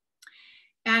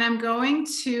 And I'm going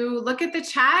to look at the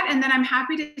chat, and then I'm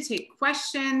happy to take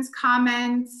questions,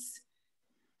 comments,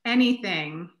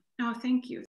 anything. Oh, thank you.